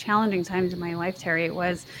of the most challenging times in my life, Terry,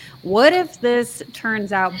 was, what if this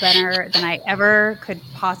turns out better than I ever could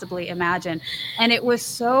possibly imagine? And it was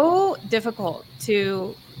so difficult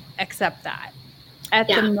to accept that at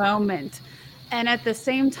the moment. And at the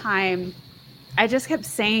same time, I just kept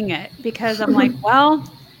saying it because I'm like, well,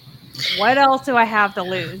 what else do I have to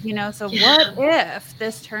lose? So what if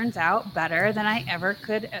this turns out better than I ever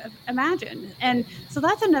could imagine? And so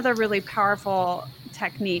that's another really powerful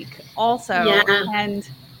technique also. Yeah. And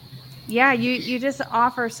you just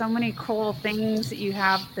offer so many cool things. You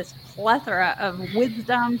have this plethora of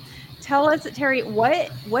wisdom. Tell us, Terry,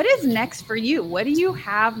 what is next for you? What do you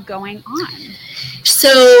have going on?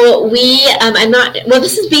 So we,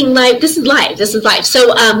 this is live. This is live.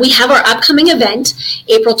 So we have our upcoming event,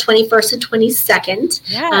 April 21st and 22nd.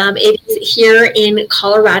 Yeah. It is here in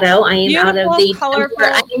Colorado. I am beautiful, out of the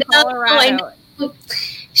Colorado. I know.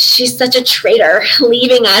 She's such a traitor,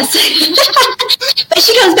 leaving us. But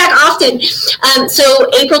she comes back often. So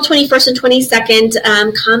April 21st and 22nd,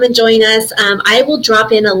 come and join us. I will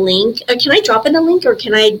drop in a link. Can I drop in a link, or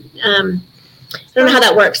can I don't know how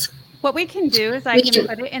that works. What we can do is I can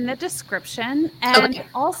put it in the description, and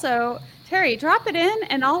also, Terry, drop it in,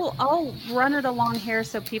 and I'll run it along here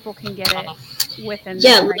so people can get it within.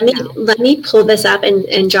 Yeah, let me pull this up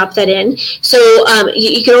and drop that in. So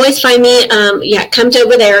you can always find me. Come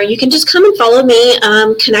over there. You can just come and follow me.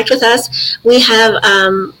 Connect with us. We have.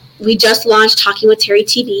 We just launched Talking with Terry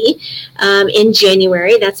TV in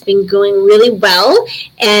January. That's been going really well,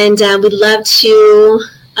 and we'd love to.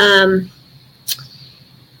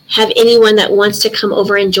 Have anyone that wants to come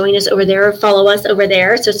over and join us over there or follow us over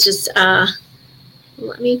there. So it's just,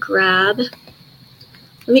 let me grab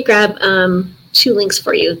 2 links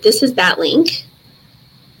for you. This is that link,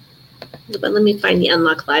 but let me find the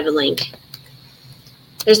Unlock Live link.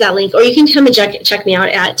 There's that link, or you can come and check me out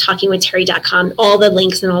at talkingwithterry.com. All the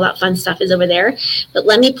links and all that fun stuff is over there. But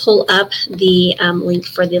let me pull up the link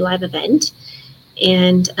for the live event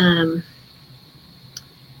and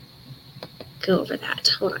go over that.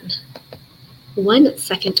 Hold on. 1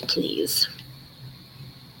 second, please.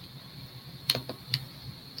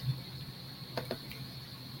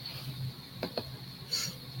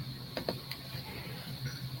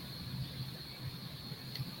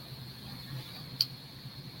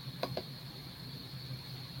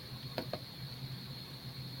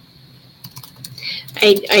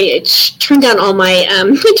 I turned down all my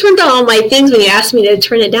things when you asked me to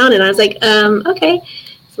turn it down, and I was like, okay.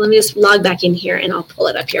 So let me just log back in here, and I'll pull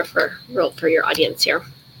it up here for your audience here.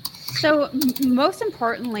 So most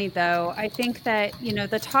importantly, though, I think that,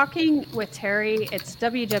 the Talking with Terry, it's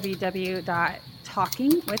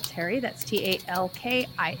www.talkingwithterry, that's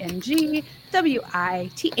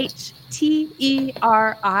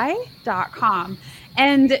TalkingWithTerry.com.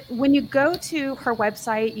 And when you go to her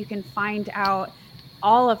website, you can find out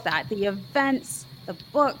all of that, the events, the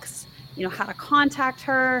books, how to contact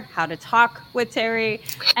her, how to talk with Terry,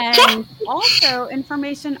 and also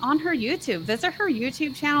information on her YouTube. Visit her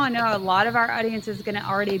YouTube channel. I know a lot of our audience is going to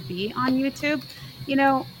already be on YouTube.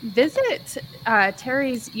 visit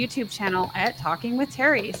Terry's YouTube channel at Talking with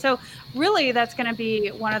Terry. So really, that's going to be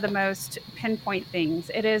one of the most pinpoint things.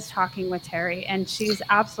 It is Talking with Terry, and she's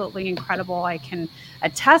absolutely incredible. I can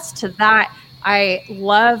attest to that. I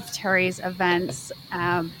love Terry's events.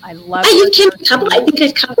 I love. You came a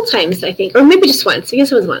couple times, I think, or maybe just once. I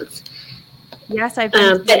guess it was once. Yes, I've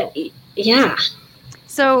been. Yeah.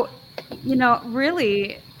 So,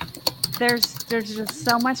 really, there's just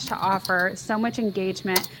so much to offer, so much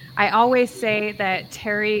engagement. I always say that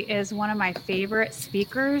Terry is one of my favorite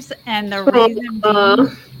speakers, and the reason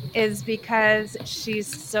being is because she's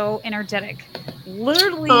so energetic.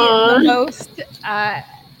 Literally the most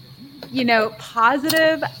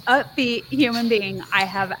positive, upbeat human being I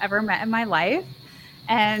have ever met in my life.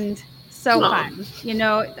 And so fun,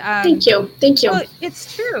 Thank you. Well,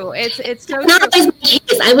 it's true. It's so not true. always my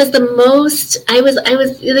case. I was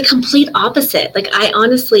the complete opposite. Like, I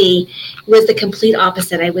honestly was the complete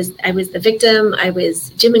opposite. I was the victim. I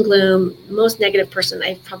was doom and gloom, most negative person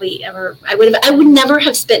I would never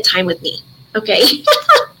have spent time with me. Okay.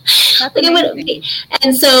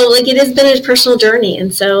 And so, like, it has been a personal journey,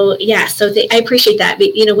 and so I appreciate that.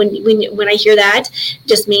 But when I hear that, it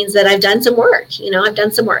just means that I've done some work. I've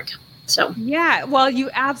done some work. So yeah, well, you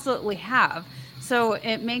absolutely have. So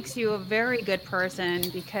it makes you a very good person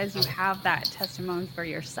because you have that testimony for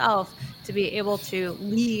yourself to be able to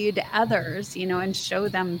lead others, and show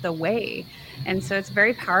them the way. And so it's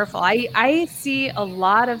very powerful. I see a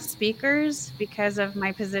lot of speakers because of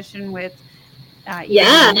my position with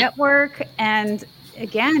the network. And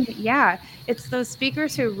again, it's those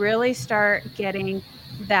speakers who really start getting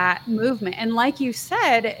that movement. And like you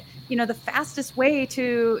said, the fastest way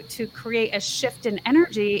to create a shift in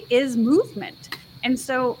energy is movement. And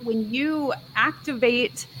so when you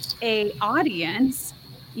activate a audience,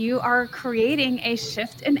 you are creating a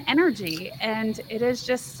shift in energy, and it is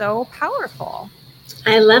just so powerful.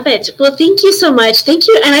 I love it. Well, thank you so much. Thank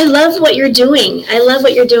you. And I love what you're doing.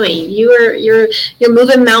 You're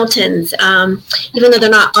moving mountains, even though they're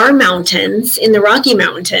not our mountains in the Rocky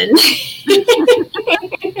Mountain.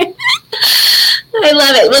 I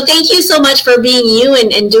love it. Well, thank you so much for being you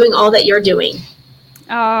and doing all that you're doing.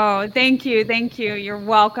 Oh, thank you. Thank you. You're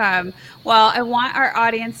welcome. Well, I want our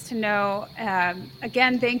audience to know,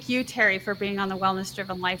 again, thank you, Terry, for being on the Wellness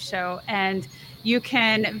Driven Life Show. And you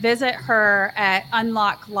can visit her at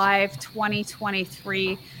Unlock Live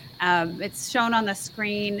 2023. It's shown on the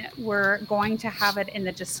screen. We're going to have it in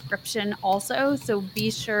the description also. So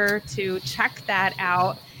be sure to check that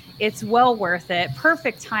out. It's well worth it.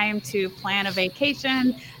 Perfect time to plan a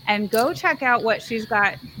vacation and go check out what she's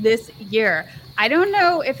got this year. I don't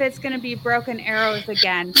know if it's going to be Broken Arrows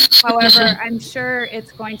again. However, I'm sure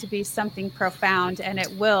it's going to be something profound, and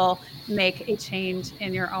it will make a change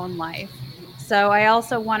in your own life. So I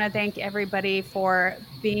also want to thank everybody for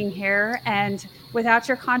being here. And without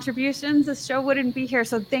your contributions, the show wouldn't be here.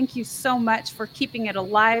 So thank you so much for keeping it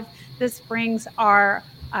alive. This brings our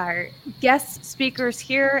guest speakers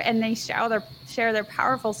here, and they share their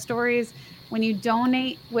powerful stories. When you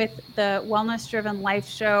donate with the Wellness Driven Life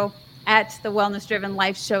Show at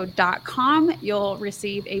thewellnessdrivenlifeshow.com, you'll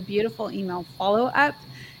receive a beautiful email follow-up,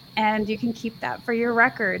 and you can keep that for your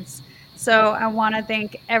records. So I want to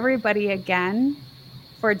thank everybody again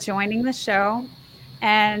for joining the show,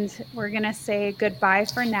 and we're going to say goodbye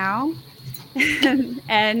for now,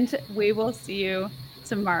 and we will see you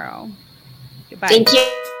tomorrow. Goodbye. Thank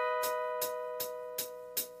you.